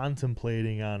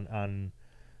contemplating on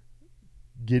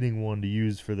getting one to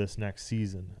use for this next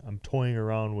season. I'm toying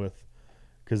around with,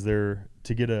 because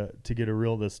to get a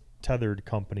real, this Tethered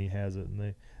company has it,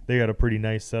 and they got a pretty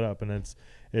nice setup, and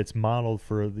it's modeled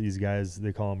for these guys.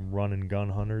 They call them run and gun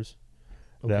hunters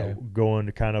that go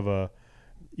into kind of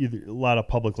either a lot of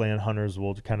public land hunters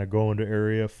will kind of go into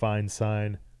area, find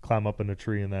sign, climb up in a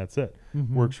tree, and that's it.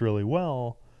 Mm-hmm. Works really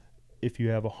well. If you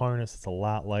have a harness, it's a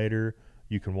lot lighter.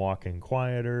 You can walk in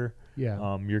quieter.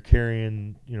 Yeah. You're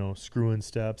carrying, screw-in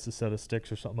steps, a set of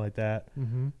sticks or something like that,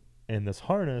 Mm-hmm. and this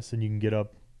harness, and you can get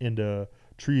up into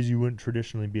trees you wouldn't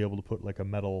traditionally be able to put like a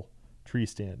metal tree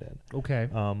stand in. Okay.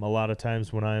 A lot of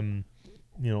times when I'm,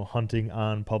 hunting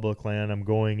on public land, I'm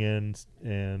going in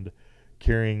and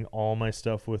carrying all my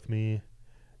stuff with me,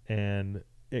 and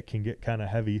it can get kind of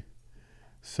heavy.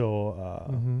 So,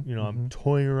 I'm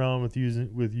toying around with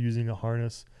using a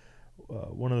harness.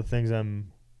 One of the things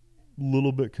I'm a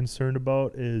little bit concerned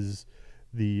about is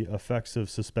the effects of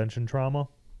suspension trauma.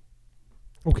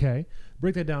 Okay.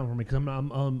 Break that down for me, because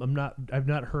I've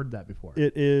not heard that before.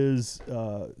 It is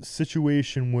a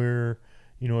situation where,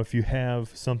 if you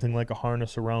have something like a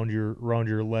harness around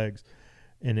your legs,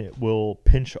 and it will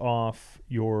pinch off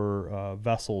your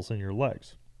vessels in your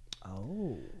legs.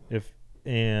 Oh.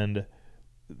 And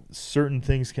certain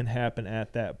things can happen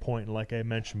at that point. Like I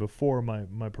mentioned before,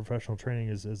 my professional training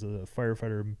is as a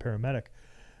firefighter and paramedic,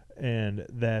 and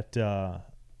that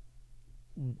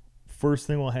first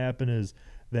thing will happen is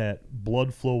that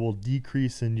blood flow will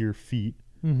decrease in your feet,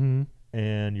 Mm-hmm.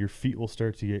 and your feet will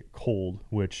start to get cold,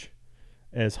 which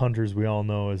as hunters we all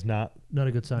know is not Not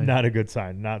a good sign. a good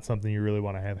sign, not something you really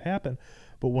want to have happen.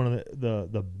 But one of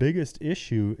the biggest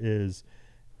issue is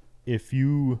if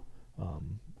you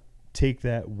take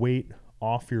that weight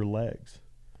off your legs,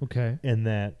 Okay. and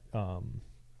that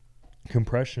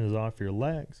compression is off your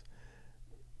legs,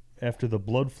 after the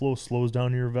blood flow slows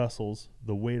down your vessels,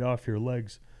 the weight off your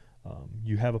legs,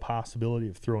 you have a possibility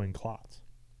of throwing clots.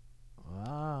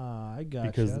 Ah, I got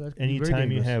Because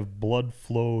anytime you have blood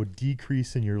flow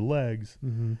decrease in your legs,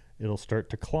 Mm-hmm. it'll start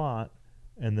to clot,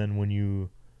 and then when you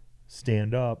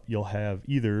stand up, you'll have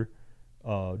either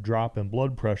a drop in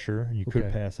blood pressure, and you could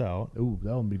Okay. pass out, Ooh,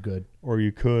 that would be good. or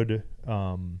you could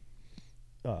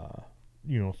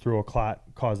throw a clot,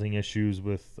 causing issues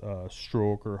with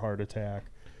stroke or heart attack,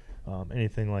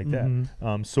 anything like that.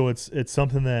 So it's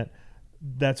something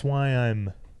that's why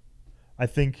I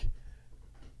think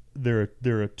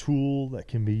they're a tool that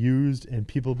can be used, and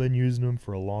people have been using them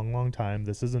for a long, long time.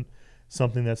 This isn't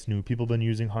something that's new. People have been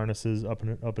using harnesses up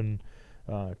in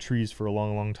trees for a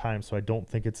long, long time. So I don't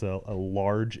think it's a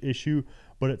large issue,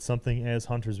 but it's something as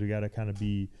hunters we got to kind of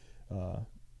be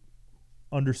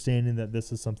understanding that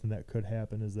this is something that could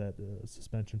happen, is that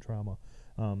suspension trauma.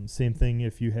 Same thing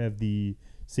if you have the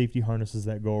safety harnesses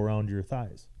that go around your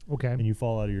thighs. Okay. And you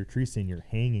fall out of your tree stand, you're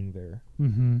hanging there.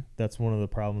 That's one of the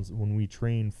problems when we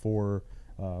train for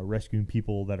rescuing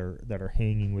people that are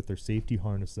hanging with their safety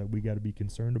harness that we got to be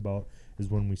concerned about, is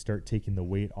when we start taking the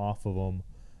weight off of them,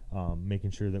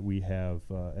 making sure that we have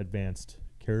advanced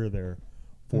care there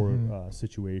for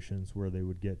situations where they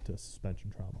would get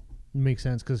suspension trauma. Makes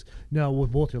sense, because now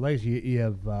with both your legs, you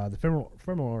have the femoral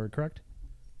artery, correct?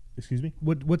 Excuse me?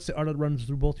 What's the artery that runs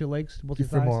through both your legs, both your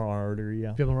thighs? Femoral artery,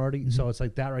 yeah. Femoral artery. So it's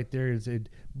like that right there it's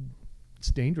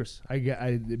dangerous.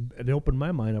 It opened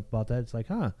my mind up about that. It's like,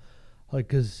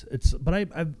 because it's. But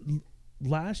I've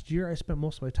last year I spent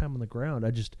most of my time on the ground.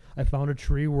 I found a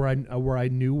tree where I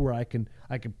knew where I can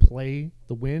play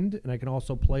the wind, and I can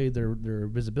also play their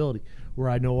visibility, where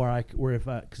I know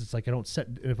because it's like I don't set,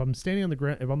 if I'm standing on the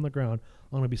ground, if I'm on the ground,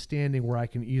 I'm going to be standing where I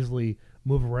can easily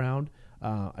move around.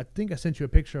 I think I sent you a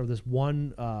picture of this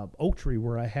one oak tree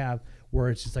where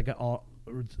it's just like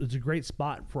it's a great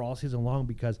spot for all season long,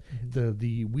 because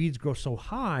the weeds grow so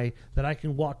high that I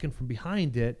can walk in from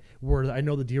behind it, where I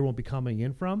know the deer won't be coming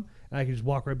in from, and I can just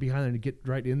walk right behind it and get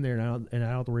right in there, and I don't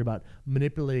have to worry about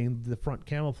manipulating the front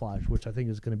camouflage, which I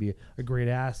think is going to be a great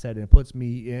asset, and it puts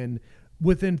me in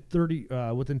within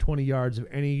 20 yards of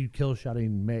any kill shot I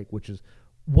can make, which is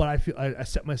what I feel. I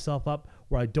set myself up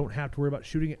where I don't have to worry about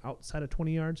shooting it outside of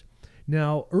 20 yards.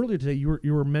 Now, earlier today,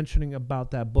 you were mentioning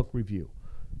about that book review.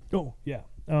 Oh, yeah.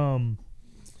 One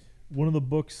of the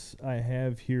books I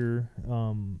have here,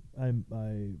 I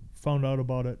found out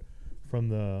about it from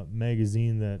the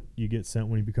magazine that you get sent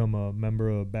when you become a member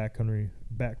of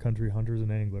Backcountry Hunters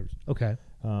and Anglers. Okay.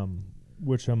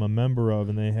 Which I'm a member of,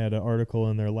 and they had an article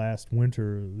in there last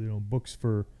winter, books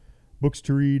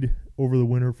to read over the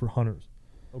winter for hunters.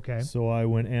 Okay. So I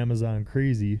went Amazon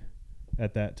crazy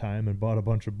at that time and bought a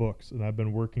bunch of books, and I've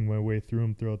been working my way through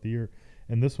them throughout the year.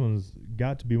 And this one's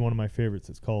got to be one of my favorites.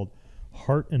 It's called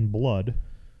Heart and Blood: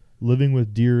 Living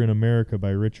with Deer in America by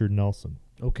Richard Nelson.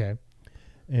 Okay.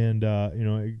 And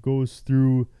it goes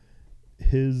through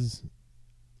his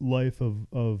life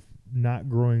of not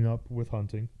growing up with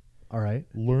hunting. All right.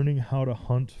 Learning how to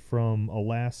hunt from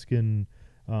Alaskan,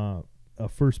 a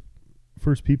first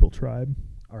people tribe.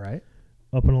 All right.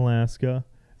 Up in Alaska,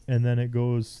 and then it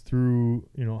goes through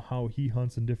how he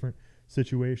hunts in different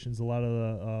situations. A lot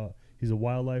of he's a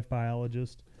wildlife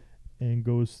biologist, and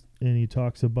he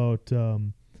talks about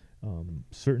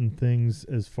certain things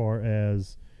as far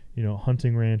as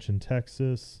hunting ranch in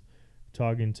Texas,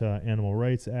 talking to animal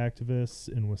rights activists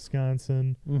in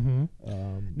Wisconsin.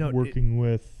 Working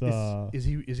with does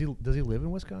he live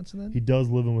in Wisconsin then? He does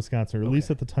live in Wisconsin, or at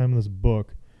least at the time of this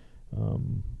book.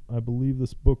 I believe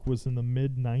this book was in the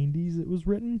mid-'90s it was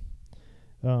written.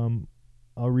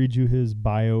 I'll read you his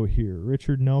bio here.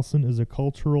 Richard Nelson is a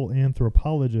cultural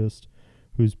anthropologist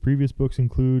whose previous books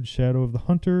include Shadow of the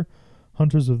Hunter,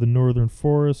 Hunters of the Northern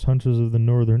Forest, Hunters of the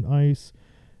Northern Ice,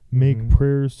 Make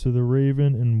Prayers to the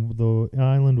Raven, and The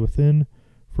Island Within,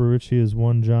 for which he has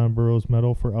won John Burroughs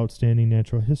Medal for Outstanding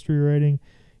Natural History Writing.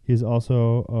 He is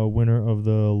also a winner of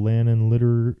the Lannan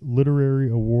Literary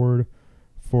Award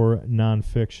for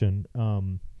nonfiction.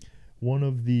 One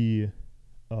of the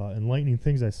enlightening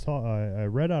things I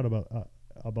read out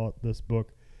about this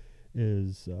book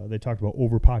is they talked about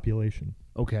overpopulation.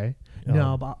 Okay.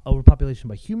 Now, about overpopulation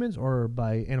by humans or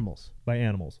by animals? By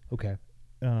animals. Okay.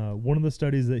 One of the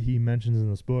studies that he mentions in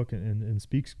this book and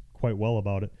speaks quite well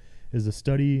about it is a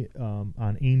study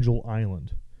on Angel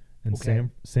Island in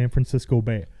San Francisco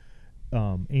Bay.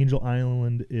 Angel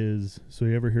Island is, so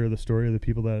you ever hear the story of the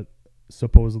people that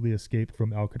supposedly escaped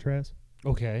from Alcatraz?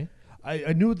 Okay.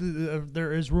 I knew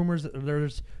there is rumors that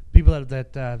there's people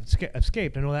that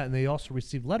escaped. I know that, and they also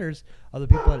received letters of the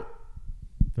people that.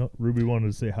 No, Ruby wanted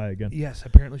to say hi again. Yes,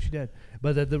 apparently she did.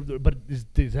 But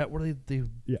is that where they?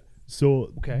 Yeah.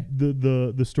 So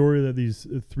the story that these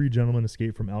three gentlemen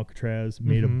escaped from Alcatraz,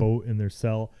 made a boat in their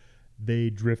cell, they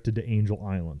drifted to Angel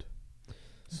Island.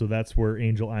 So that's where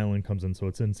Angel Island comes in. So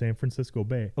it's in San Francisco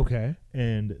Bay. Okay.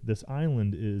 And this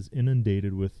island is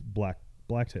inundated with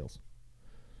blacktail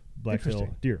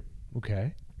deer.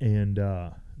 Okay. And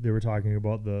they were talking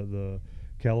about the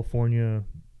California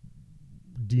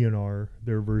DNR,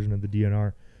 their version of the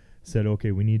DNR, said,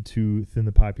 okay, we need to thin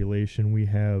the population. We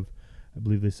have, I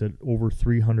believe they said, over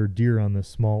 300 deer on this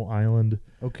small island.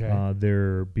 Okay.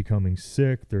 They're becoming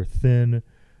sick. They're thin.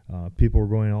 People are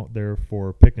going out there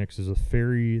for picnics. There's a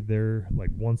ferry there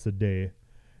like once a day,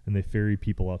 and they ferry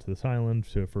people out to this island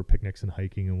for picnics and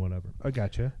hiking and whatever. I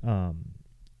gotcha.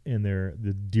 And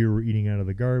the deer were eating out of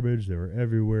the garbage. They were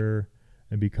everywhere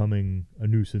and becoming a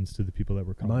nuisance to the people that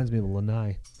were coming. Reminds me of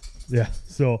Lanai. Yeah.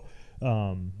 So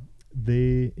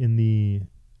they in the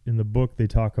book they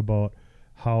talk about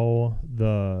how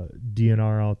the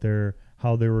DNR out there,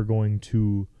 how they were going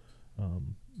to how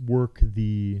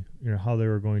they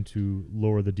were going to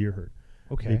lower the deer herd.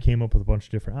 Okay. They came up with a bunch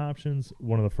of different options.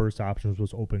 One of the first options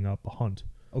was opening up a hunt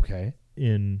Okay.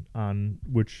 on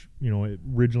which, it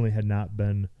originally had not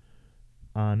been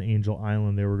on Angel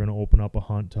Island. They were going to open up a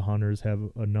hunt to hunters, have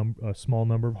a small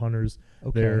number of hunters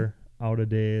Okay. there out a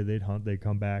day. They'd hunt, they'd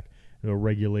come back, a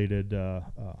regulated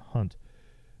hunt.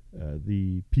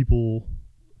 The people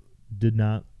did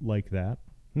not like that.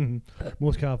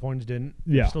 Most Californians didn't.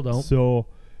 Yeah. Still don't. So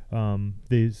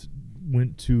they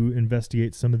went to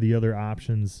investigate some of the other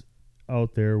options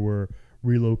out there, were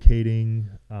relocating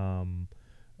and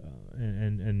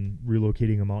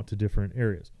relocating them out to different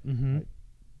areas. Mm-hmm. I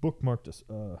bookmarked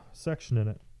a section in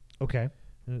it, Okay.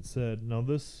 and it said, now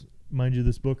this, mind you,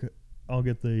 this book, I'll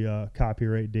get the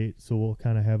copyright date, so we'll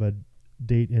kind of have a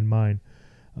date in mind.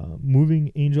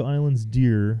 Moving Angel Island's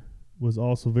deer was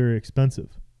also very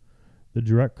expensive. The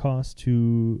direct cost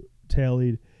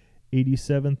tallied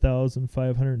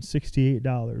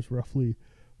 $87,568, roughly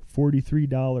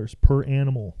 $43 per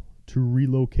animal to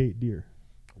relocate deer.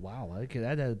 Wow.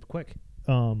 That quick.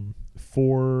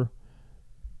 For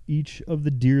each of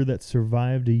the deer that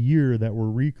survived a year that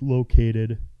were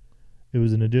relocated, it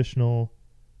was an additional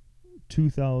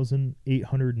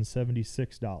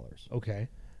 $2,876. Okay.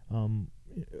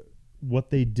 What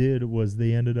they did was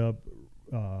they ended up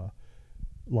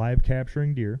live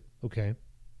capturing deer. Okay.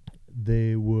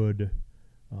 They would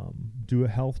do a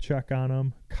health check on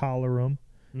them, collar them.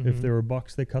 Mm-hmm. If there were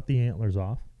bucks, they cut the antlers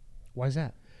off. Why is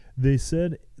that? They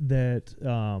said that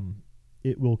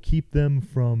it will keep them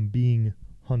from being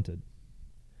hunted,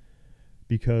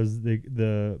 because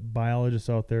the biologists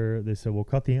out there, they said, we'll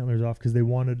cut the antlers off because they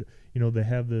wanted, they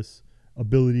have this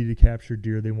ability to capture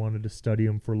deer. They wanted to study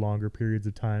them for longer periods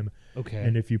of time. Okay.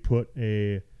 And if you put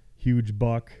a huge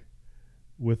buck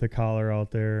with a collar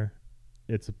out there,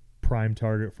 it's a prime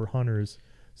target for hunters.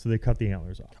 So they cut the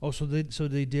antlers off. Oh, so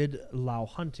they did allow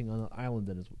hunting on the island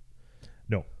then as well?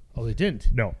 No. Oh, they didn't?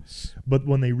 No. But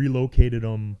when they relocated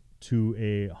them to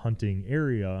a hunting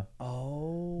area,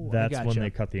 that's when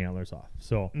they cut the antlers off.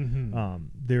 So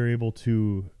they're able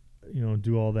to,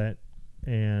 do all that.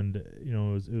 And, it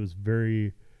was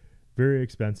very, very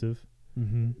expensive.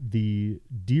 Mm-hmm. The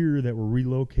deer that were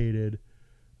relocated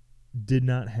did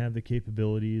not have the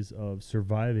capabilities of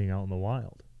surviving out in the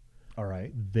wild. All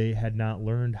right. They had not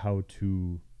learned how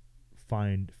to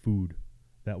find food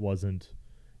that wasn't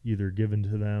either given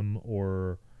to them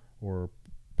or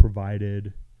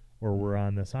provided or were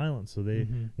on this island. So they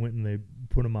went and they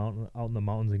put them out in the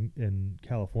mountains in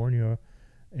California,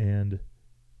 and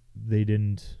the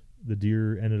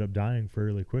deer ended up dying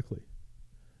fairly quickly.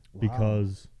 Wow.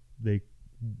 Because they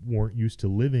weren't used to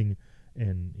living,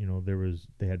 and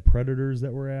they had predators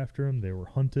that were after them. They were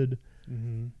hunted.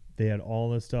 Mm-hmm. They had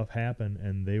all this stuff happen,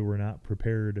 and they were not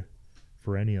prepared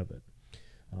for any of it.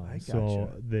 So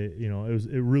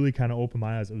it really kind of opened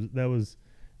my eyes.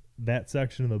 That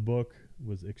section of the book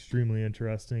was extremely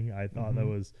interesting. I thought that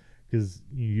was because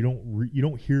you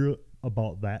don't hear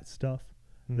about that stuff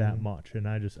that much, and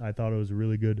I thought it was a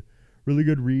really good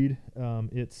read.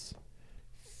 It's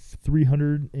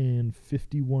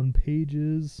 351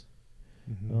 pages.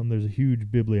 There's a huge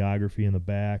bibliography in the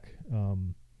back.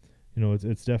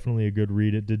 It's definitely a good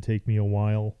read. It did take me a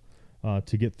while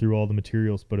to get through all the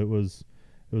materials, but it was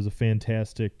a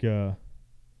fantastic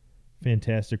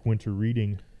winter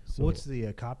reading. So what's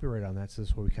the copyright on that? So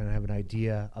this way we kind of have an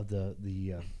idea of the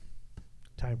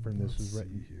time frame this was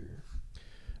written here.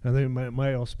 And then it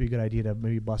might also be a good idea to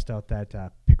maybe bust out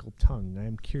that pickled tongue.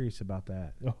 I'm curious about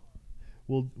that. Oh,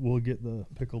 we'll get the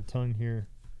pickled tongue here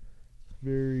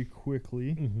very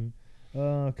quickly.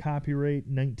 Copyright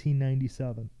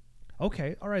 1997.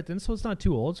 Okay, all right then. So it's not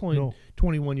too old. It's only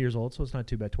 21 years old, so it's not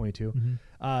too bad. 22.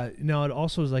 Now it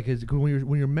also is like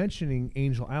when you're mentioning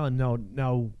Angel Island. Now,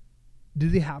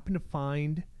 did they happen to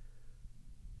find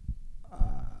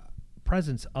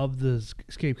presence of the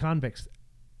escaped convicts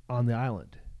on the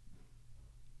island?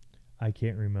 I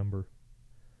can't remember.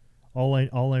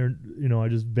 I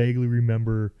just vaguely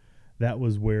remember that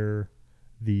was where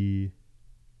the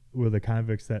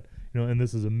convicts that, and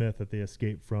this is a myth that they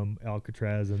escaped from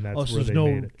Alcatraz, and that's so where there's they no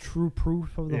made it. true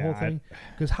proof of the whole thing?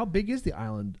 Because how big is the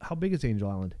island? How big is Angel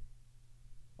Island?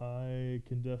 I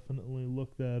can definitely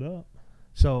look that up.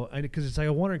 So, because it's like I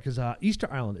wonder, because Easter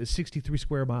Island is 63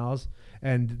 square miles,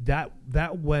 and that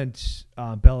went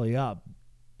belly up,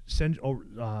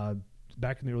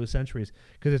 back in the early centuries.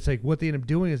 Because it's like what they ended up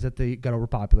doing is that they got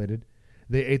overpopulated.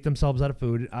 They ate themselves out of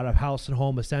food, out of house and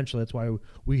home. Essentially, that's why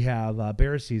we have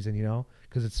bear season,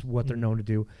 because it's what they're known to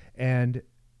do. And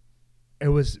it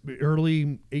was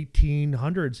early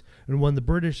 1800s, and when the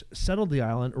British settled the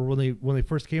island, or when they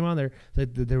first came on there,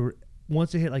 they were,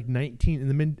 once they hit like 19 in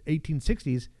the mid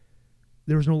 1860s,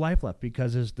 there was no life left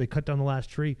because they cut down the last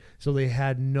tree, so they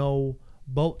had no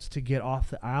boats to get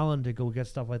off the island to go get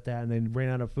stuff like that, and they ran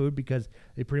out of food because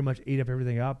they pretty much ate up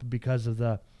everything up because of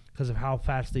how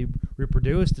fast they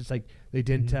reproduced. It's like they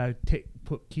didn't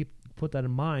put that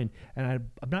in mind, and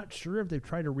I'm not sure if they've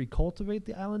tried to recultivate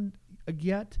the island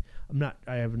yet.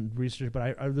 I haven't researched,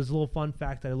 but there's a little fun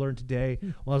fact that I learned today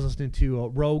while I was listening to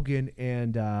Rogan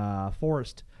and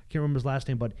Forrest. I can't remember his last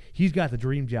name, but he's got the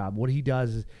dream job. What he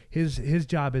does is his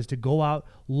job is to go out,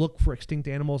 look for extinct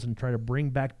animals, and try to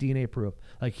bring back DNA proof.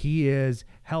 Like, he is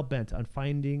hell bent on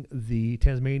finding the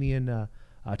Tasmanian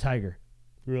tiger.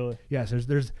 Really? Yes,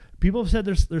 there's people have said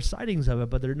there's sightings of it,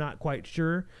 but they're not quite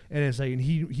sure. And it's like, and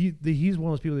he's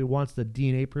one of those people that wants the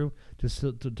DNA proof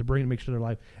to bring and make sure they're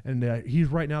alive. And he's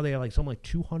right now they have like something like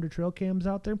 200 trail cams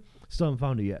out there, still haven't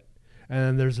found it yet.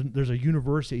 And there's a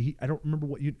university. I don't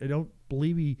remember I don't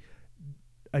believe he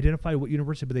identified what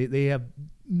university, but they have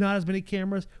not as many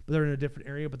cameras, but they're in a different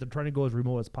area. But they're trying to go as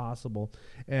remote as possible.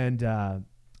 And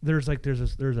there's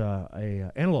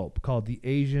a antelope called the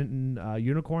Asian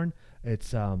unicorn.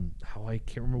 It's I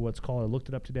can't remember what it's called. I looked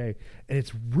it up today, and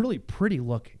it's really pretty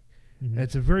looking. Mm-hmm. And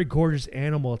it's a very gorgeous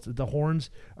animal. The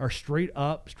horns are straight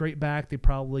up, straight back. They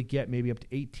probably get maybe up to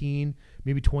 18,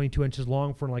 maybe 22 inches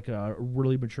long for like a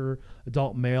really mature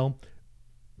adult male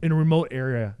in a remote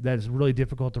area that is really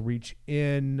difficult to reach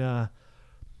in.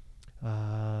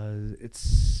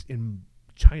 It's in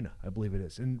China, I believe it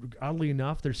is. And oddly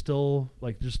enough, there's still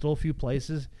a few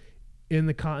places in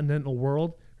the continental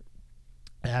world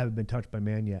that haven't been touched by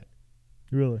man yet.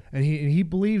 Really? And he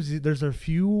believes there's a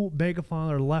few megafauna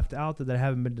that are left out there that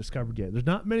haven't been discovered yet. There's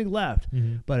not many left,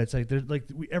 but it's like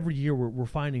every year we're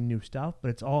finding new stuff, but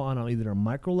it's all on either a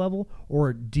micro level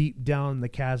or deep down the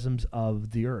chasms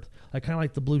of the earth, like kind of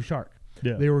like the blue shark.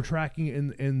 Yeah. They were tracking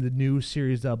in the new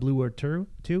series Blue Water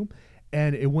 2,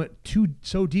 and it went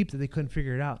so deep that they couldn't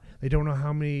figure it out. They don't know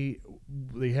how many.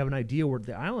 They have an idea where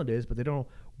the island is, but they don't know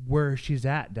where she's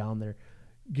at down there,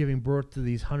 giving birth to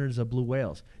these hundreds of blue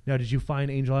whales. Now, did you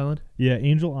find Angel Island? Yeah,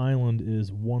 Angel Island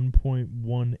is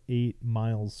 1.18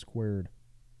 miles squared.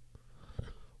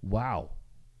 Wow.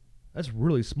 That's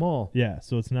really small. Yeah,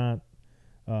 so it's not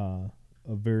a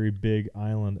very big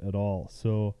island at all.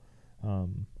 So,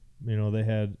 they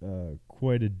had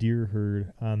quite a deer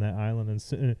herd on that island.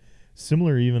 And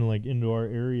similar even like into our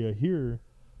area here,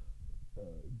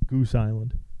 Goose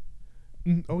Island.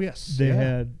 Oh, yes. They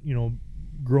had,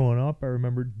 growing up, I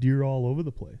remember deer all over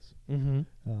the place. Mm-hmm.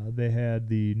 They had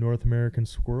the North American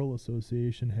Squirrel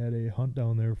Association had a hunt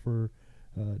down there for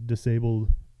disabled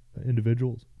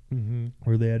individuals,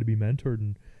 where they had to be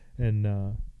mentored,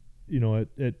 and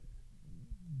it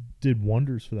did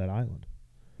wonders for that island.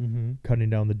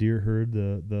 Cutting down the deer herd,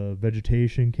 the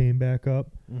vegetation came back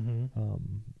up.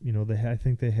 I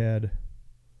think they had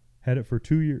it for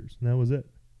 2 years, and that was it.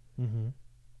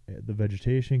 The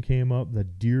vegetation came up, the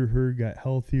deer herd got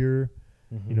healthier.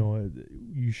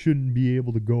 You shouldn't be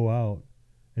able to go out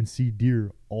and see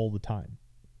deer all the time.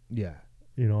 Yeah.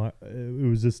 It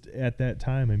was just at that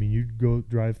time. I mean, you'd go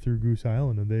drive through Goose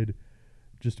Island and they'd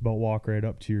just about walk right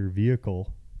up to your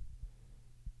vehicle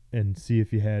and see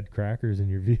if you had crackers in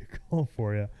your vehicle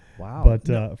for you. Wow.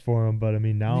 But for them. But I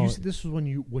mean, now this was when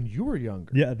you were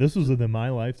younger. Yeah, this was within my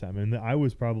lifetime, and I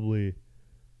was probably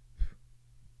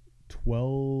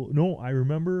 12. No, I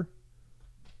remember.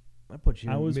 I put you.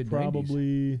 I was mid-90s.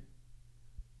 probably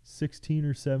 16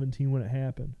 or 17 when it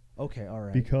happened. Okay, all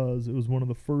right. Because it was one of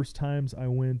the first times I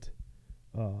went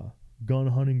gun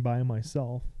hunting by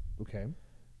myself. Okay.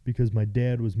 Because my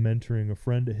dad was mentoring a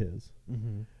friend of his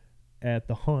at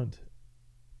the hunt,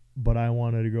 but I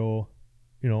wanted to go.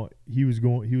 He was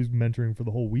mentoring for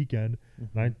the whole weekend,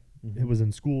 and it was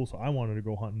in school, so I wanted to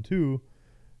go hunting too.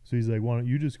 So he's like, "Why don't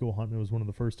you just go hunting?" It was one of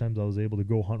the first times I was able to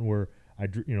go hunting where I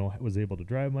was able to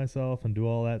drive myself and do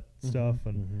all that stuff,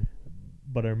 and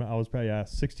but I was probably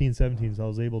 16, 17, so I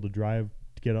was able to drive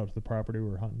to get out to the property we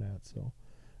were hunting at. So,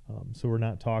 so we're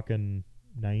not talking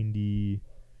 90,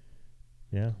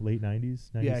 late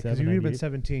 90s, 97, Yeah, because you would have been 98.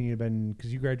 17. You'd been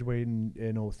because you graduated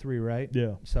in 03, right?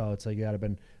 Yeah. So it's like you got to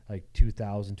been like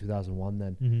 2000, 2001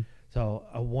 then. Mm-hmm. So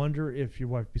I wonder if your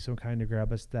wife would be so kind to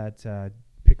grab us that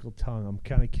pickled tongue. I'm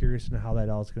kind of curious to know how that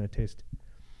all is going to taste.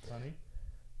 Honey,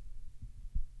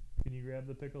 can you grab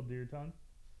the pickled deer tongue?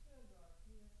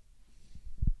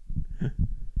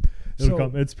 It'll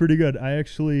come. It's pretty good. I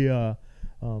actually,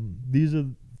 these are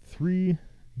 3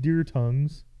 deer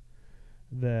tongues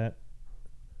that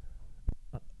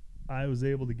I was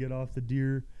able to get off the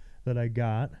deer that I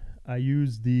got. I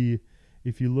used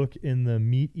if you look in the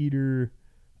Meat Eater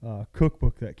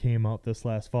cookbook that came out this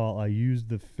last fall, I used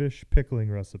the fish pickling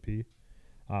recipe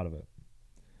out of it.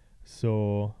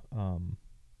 So,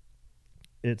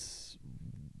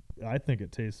 I think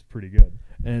it tastes pretty good.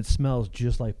 And it smells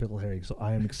just like pickled herring, so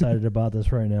I am excited about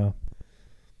this right now.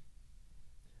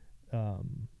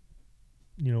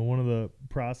 One of the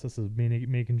processes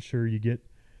making sure you get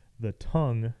the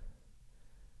tongue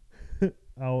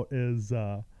out is,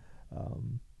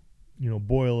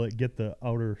 boil it, get the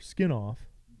outer skin off.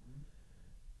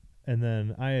 And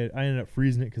then I ended up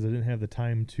freezing it because I didn't have the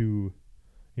time to,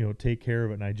 take care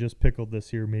of it. And I just pickled this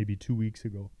here maybe 2 weeks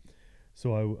ago.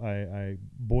 So I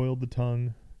boiled the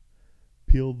tongue,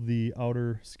 peeled the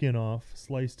outer skin off,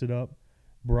 sliced it up,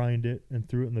 brined it, and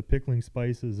threw it in the pickling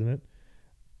spices, and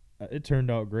it turned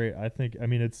out great.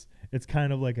 It's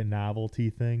kind of like a novelty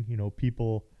thing.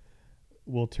 People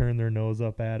will turn their nose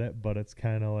up at it, but it's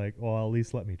kind of like, well, at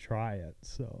least let me try it.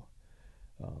 So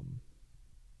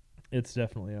it's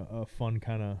definitely a fun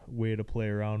kind of way to play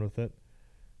around with it.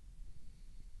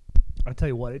 I'll tell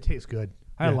you what, it tastes good.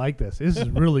 I Yeah. like this. This is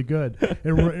really good.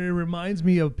 It reminds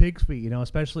me of pig's feet,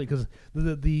 especially because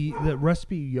the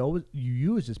recipe you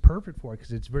use is perfect for it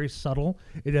because it's very subtle.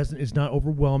 It's not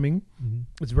overwhelming. Mm-hmm.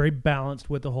 It's very balanced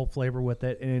with the whole flavor with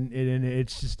it, and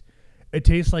it's just it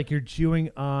tastes like you're chewing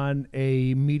on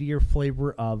a meatier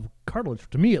flavor of cartilage.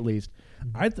 To me, at least,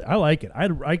 Mm-hmm. I like it.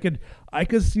 I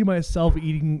could see myself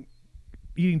eating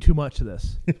too much of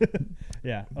this.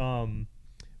 Yeah.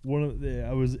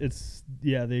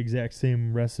 The exact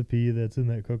same recipe that's in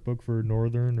that cookbook for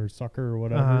Northern or Sucker or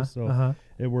whatever.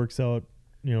 It works out,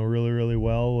 really, really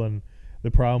well. And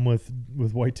the problem with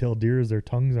white-tailed deer is their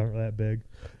tongues aren't that big.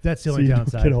 That's the So only you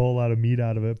downside. don't get a whole lot of meat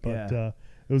out of it. But Yeah.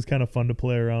 it was kind of fun to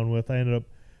play around with. I ended up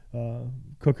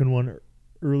cooking one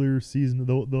earlier season,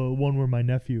 the one where my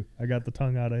nephew, I got the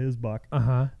tongue out of his buck.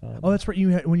 Oh, that's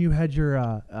right. When you had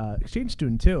your exchange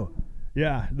student too.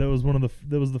 Yeah, that was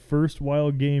the first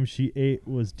wild game she ate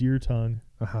was deer tongue.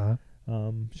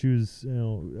 She was,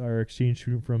 our exchange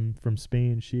student from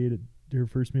Spain. She ate it. Her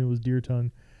first meal was deer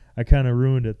tongue. I kind of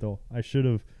ruined it though. I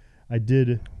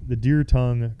did the deer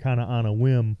tongue kind of on a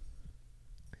whim,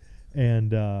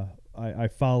 and I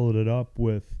followed it up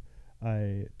with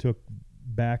I took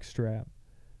backstrap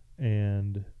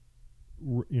and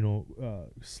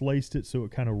sliced it so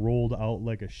it kind of rolled out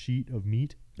like a sheet of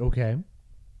meat. Okay.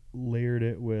 Layered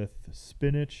it with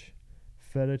spinach,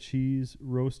 feta cheese,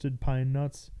 roasted pine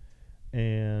nuts,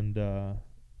 and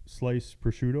sliced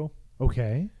prosciutto.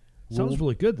 Okay. Sounds Rolled-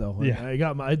 really good though. Yeah.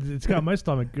 It's got my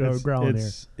stomach growling here.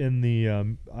 It's in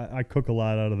the I cook a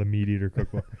lot out of the Meat Eater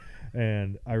cookbook,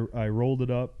 and I rolled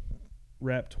it up,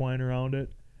 wrapped twine around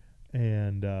it,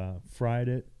 and fried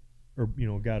it, or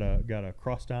got a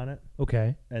crust on it,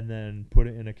 Okay. and then put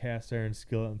it in a cast iron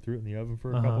skillet and threw it in the oven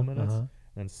for a couple minutes,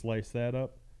 and sliced that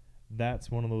up.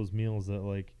 That's one of those meals that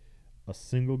like a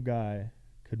single guy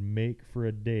could make for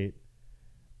a date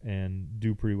and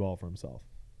do pretty well for himself.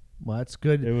 Well, that's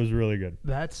good. It was really good.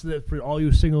 That's for all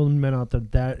you single men out there.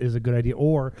 That is a good idea.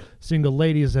 Or single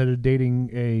ladies that are dating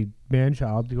a man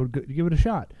child, to give it a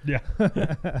shot. Yeah,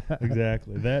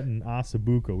 exactly. That and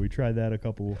asabuco. We tried that a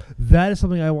couple. That is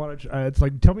something I want to try. It's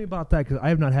like, tell me about that because I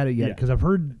have not had it yet Yeah. because I've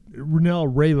heard Renell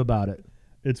rave about it.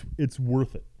 It's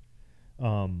worth it.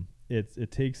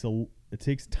 It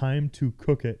takes time to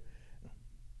cook it,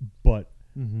 but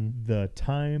the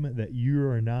time that you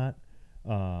are not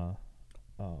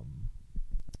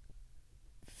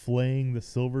flaying the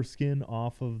silver skin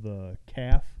off of the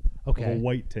calf of a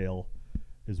whitetail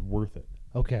is worth it.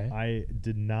 Okay. I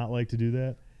did not like to do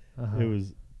that. It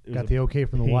was Got a the okay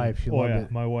from the pain. wife. She loved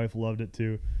it. My wife loved it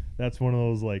too. That's one of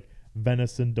those like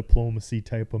venison diplomacy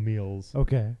type of meals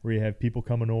Okay. where you have people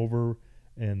coming over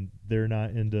and they're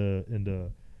not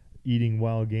into eating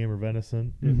wild game or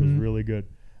venison. It was really good.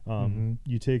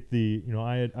 You take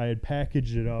I had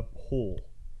packaged it up whole.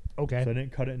 Okay. So I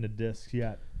didn't cut it into discs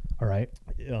yet. All right.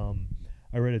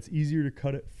 I read it's easier to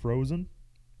cut it frozen,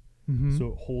 Mm-hmm. so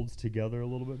it holds together a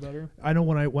little bit better. I know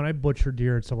when I butcher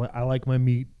deer, it's I like my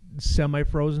meat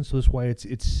semi-frozen, so this way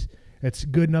it's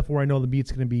good enough where I know the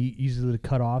meat's going to be easy to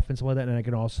cut off and stuff like that, and I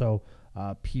can also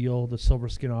peel the silver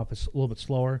skin off a little bit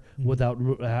slower without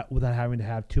having to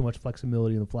have too much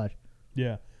flexibility in the flesh.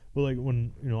 Yeah, but like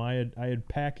when I had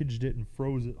packaged it and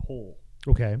froze it whole,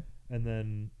 Okay. and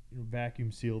then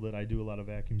vacuum sealed it. I do a lot of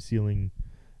vacuum sealing,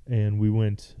 and we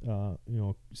went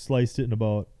sliced it in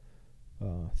about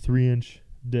 3-inch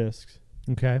discs.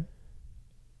 Okay.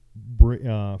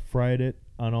 Fried it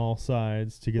on all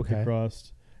sides to get the Okay.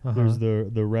 crust. Uh-huh. There's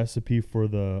the recipe for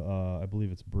the I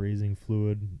believe it's braising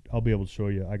fluid. I'll be able to show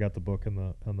you. I got the book on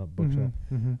the bookshelf.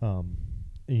 Mm-hmm.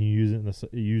 And you use it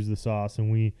you use the sauce,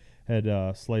 and we had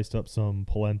sliced up some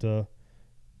polenta,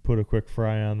 put a quick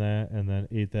fry on that, and then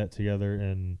ate that together.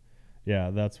 And yeah,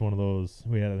 that's one of those.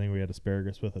 I think we had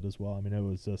asparagus with it as well. I mean, it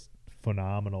was just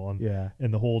phenomenal. And Yeah.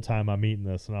 and the whole time I'm eating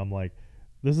this, and I'm like,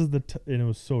 this is and it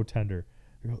was so tender.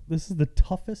 I go, this is the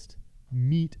toughest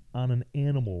meat on an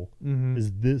animal. Mm-hmm.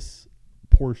 Is this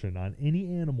portion on any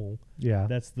animal? Yeah.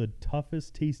 That's the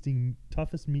toughest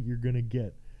meat you're gonna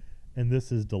get, and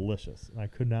this is delicious. And I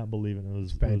could not believe it. It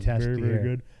was fantastic very to very hear.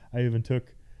 good. I even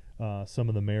took some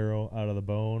of the marrow out of the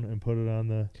bone and put it on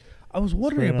the. I was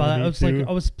wondering Spread on about that. meat I was too.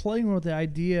 I was playing with the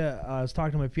idea. I was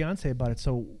talking to my fiance about it.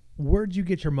 So where'd you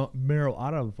get your marrow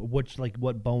out of?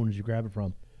 What bone did you grab it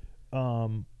from?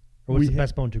 Or what's the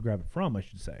best bone to grab it from, I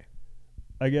should say?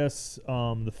 I guess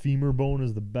the femur bone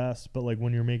is the best, but like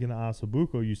when you're making the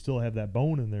ossobuco, you still have that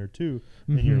bone in there too,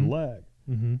 in your Mhm. leg.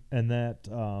 Mm-hmm. And that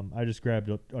I just grabbed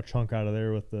a chunk out of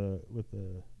there with the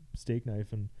steak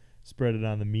knife and spread it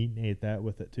on the meat and ate that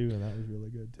with it too, and that was really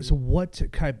good too. So what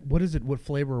is it? What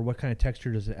flavor or what kind of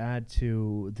texture does it add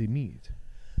to the meat?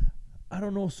 I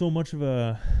don't know so much of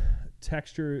a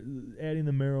texture. Adding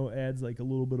the marrow adds like a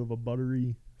little bit of a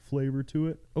buttery flavor to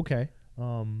it. Okay.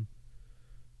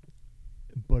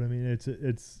 But I mean, it's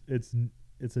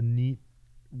a neat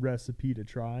recipe to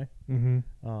try.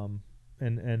 Mm-hmm.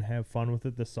 And have fun with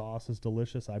it. The sauce is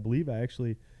delicious. I believe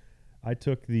I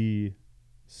took the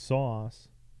sauce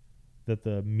that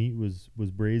the meat was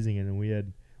braising in, and we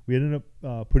ended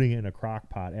up putting it in a crock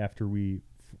pot after we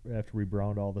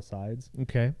browned all the sides.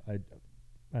 Okay.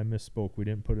 I misspoke. We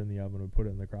didn't put it in the oven. We put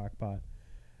it in the crock pot.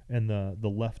 And the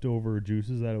leftover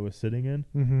juices that it was sitting in,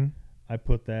 Mm-hmm. I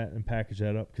put that and packaged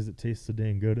that up because it tastes so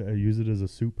dang good. I use it as a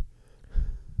soup.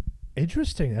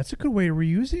 Interesting. That's a good way of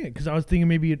reusing it, because I was thinking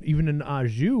maybe even an au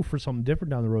jus for something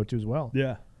different down the road too as well.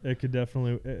 Yeah, it would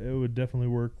definitely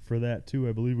work for that too.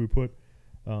 I believe we put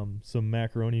some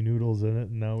macaroni noodles in it,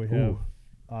 and now we have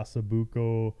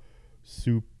ossobuco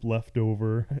soup left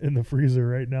over in the freezer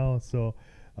right now. So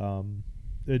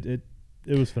it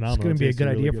was phenomenal. It's going to be a It tasted good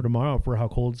really idea for tomorrow for how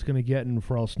cold it's going to get and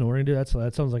for all snoring. Dude, that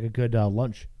sounds like a good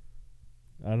lunch.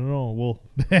 I don't know.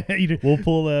 You We'll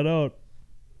pull that out.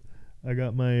 I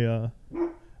got my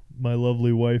my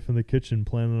lovely wife in the kitchen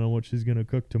planning on what she's gonna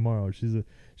cook tomorrow. She's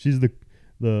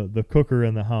the cooker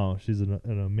in the house. She's an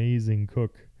amazing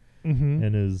cook Mm-hmm.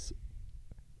 and is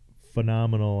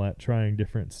phenomenal at trying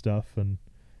different stuff and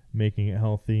making it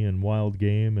healthy, and wild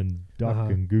game and duck Uh-huh.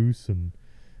 and goose, and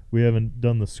we haven't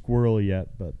done the squirrel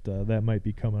yet, but that might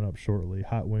be coming up shortly.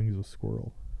 Hot wings with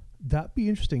squirrel. That'd be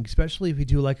interesting, especially if you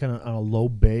do like on a low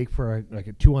bake for like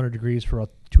at 200 degrees for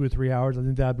 2 or 3 hours. I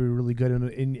think that'd be really good.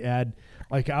 And add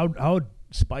like I would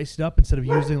spice it up instead of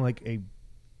using like a.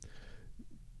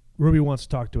 Ruby wants to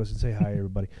talk to us and say hi,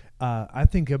 everybody. I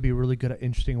think it'd be a really good,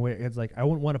 interesting way. It's like I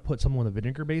wouldn't want to put someone with a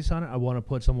vinegar base on it. I want to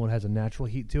put someone that has a natural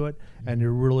heat to it, and to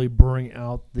really bring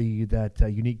out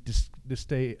that unique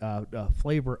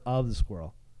flavor of the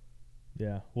squirrel.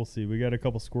 Yeah, we'll see. We got a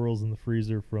couple squirrels in the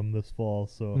freezer from this fall,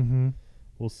 so Mm-hmm.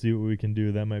 we'll see what we can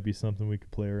do. That might be something we could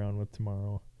play around with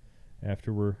tomorrow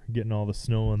after we're getting all the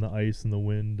snow and the ice and the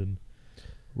wind, and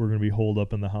we're going to be holed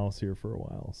up in the house here for a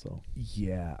while. So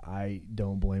Yeah, I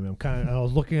don't blame him. I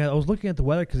was looking at the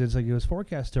weather because it's like it was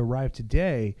forecast to arrive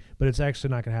today, but it's actually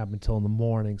not going to happen until in the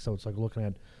morning. So it's like looking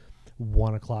at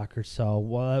 1 o'clock or so.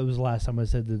 Well, that was the last time I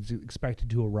said that it's expected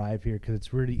to arrive here, because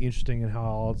it's really interesting in how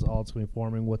all it's going to be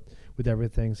forming with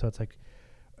everything. So it's like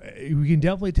we can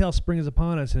definitely tell spring is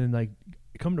upon us, and like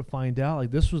come to find out,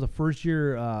 like this was the first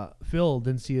year Phil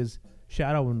didn't see his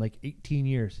shadow in like 18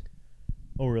 years.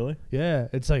 Oh, really? Yeah,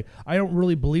 it's like I don't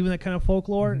really believe in that kind of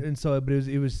folklore, Mm-hmm. and so but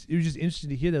it was just interesting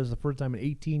to hear that it was the first time in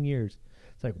 18 years.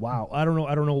 It's like wow, I don't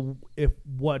know if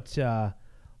what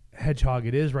hedgehog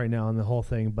it is right now in the whole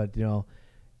thing, but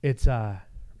it's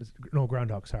no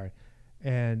groundhog, sorry,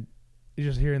 and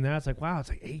just hearing that, it's like, wow, it's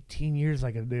like 18 years.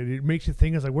 Like it makes you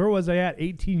think, it's like, where was I at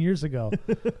 18 years ago?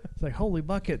 It's like, holy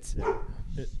buckets.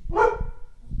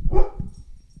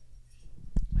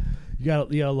 You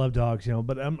gotta love dogs,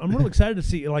 But I'm real excited to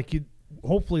see, like, you.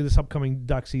 Hopefully, this upcoming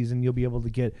duck season, you'll be able to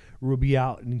get Ruby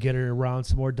out and get her around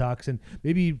some more ducks, and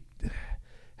maybe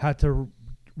have to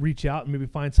reach out and maybe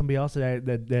find somebody else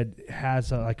that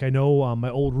has like I know my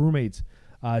old roommates,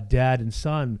 dad and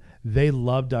son, they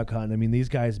love duck hunting. I mean, these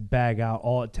guys bag out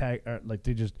all at like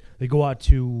they go out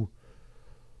to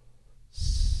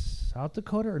South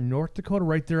Dakota or North Dakota,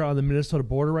 right there on the Minnesota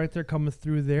border, right there coming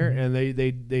through there, and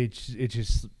it's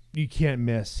just. You can't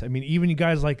miss. I mean, even you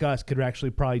guys like us could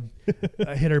actually probably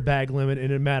hit our bag limit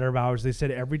in a matter of hours. They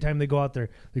said every time they go out there,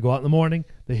 they go out in the morning,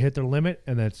 they hit their limit,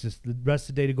 and that's just the rest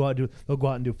of the day to go out and do. They'll go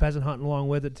out and do pheasant hunting along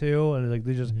with it too, and like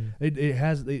they just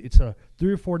it's a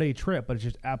 3 or 4 day trip, but it's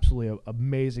just absolutely an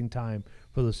amazing time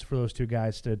for those two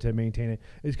guys to maintain it.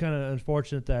 It's kind of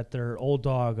unfortunate that their old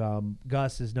dog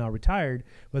Gus is now retired,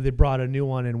 but they brought a new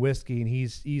one in Whiskey, and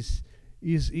he's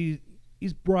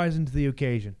rising to the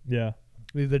occasion. Yeah.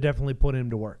 They're definitely putting him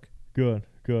to work. Good.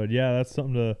 Yeah, that's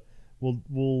something to.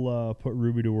 We'll put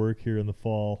Ruby to work here in the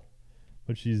fall,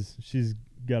 but she's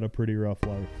got a pretty rough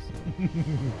life. So.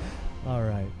 All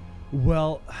right.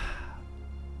 Well,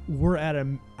 we're at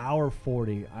an hour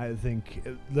 40. I think,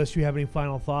 unless you have any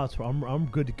final thoughts, I'm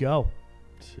good to go.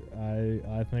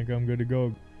 I think I'm good to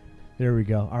go. There we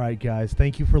go. All right, guys.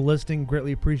 Thank you for listening.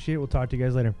 Greatly appreciate it. We'll talk to you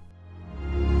guys later.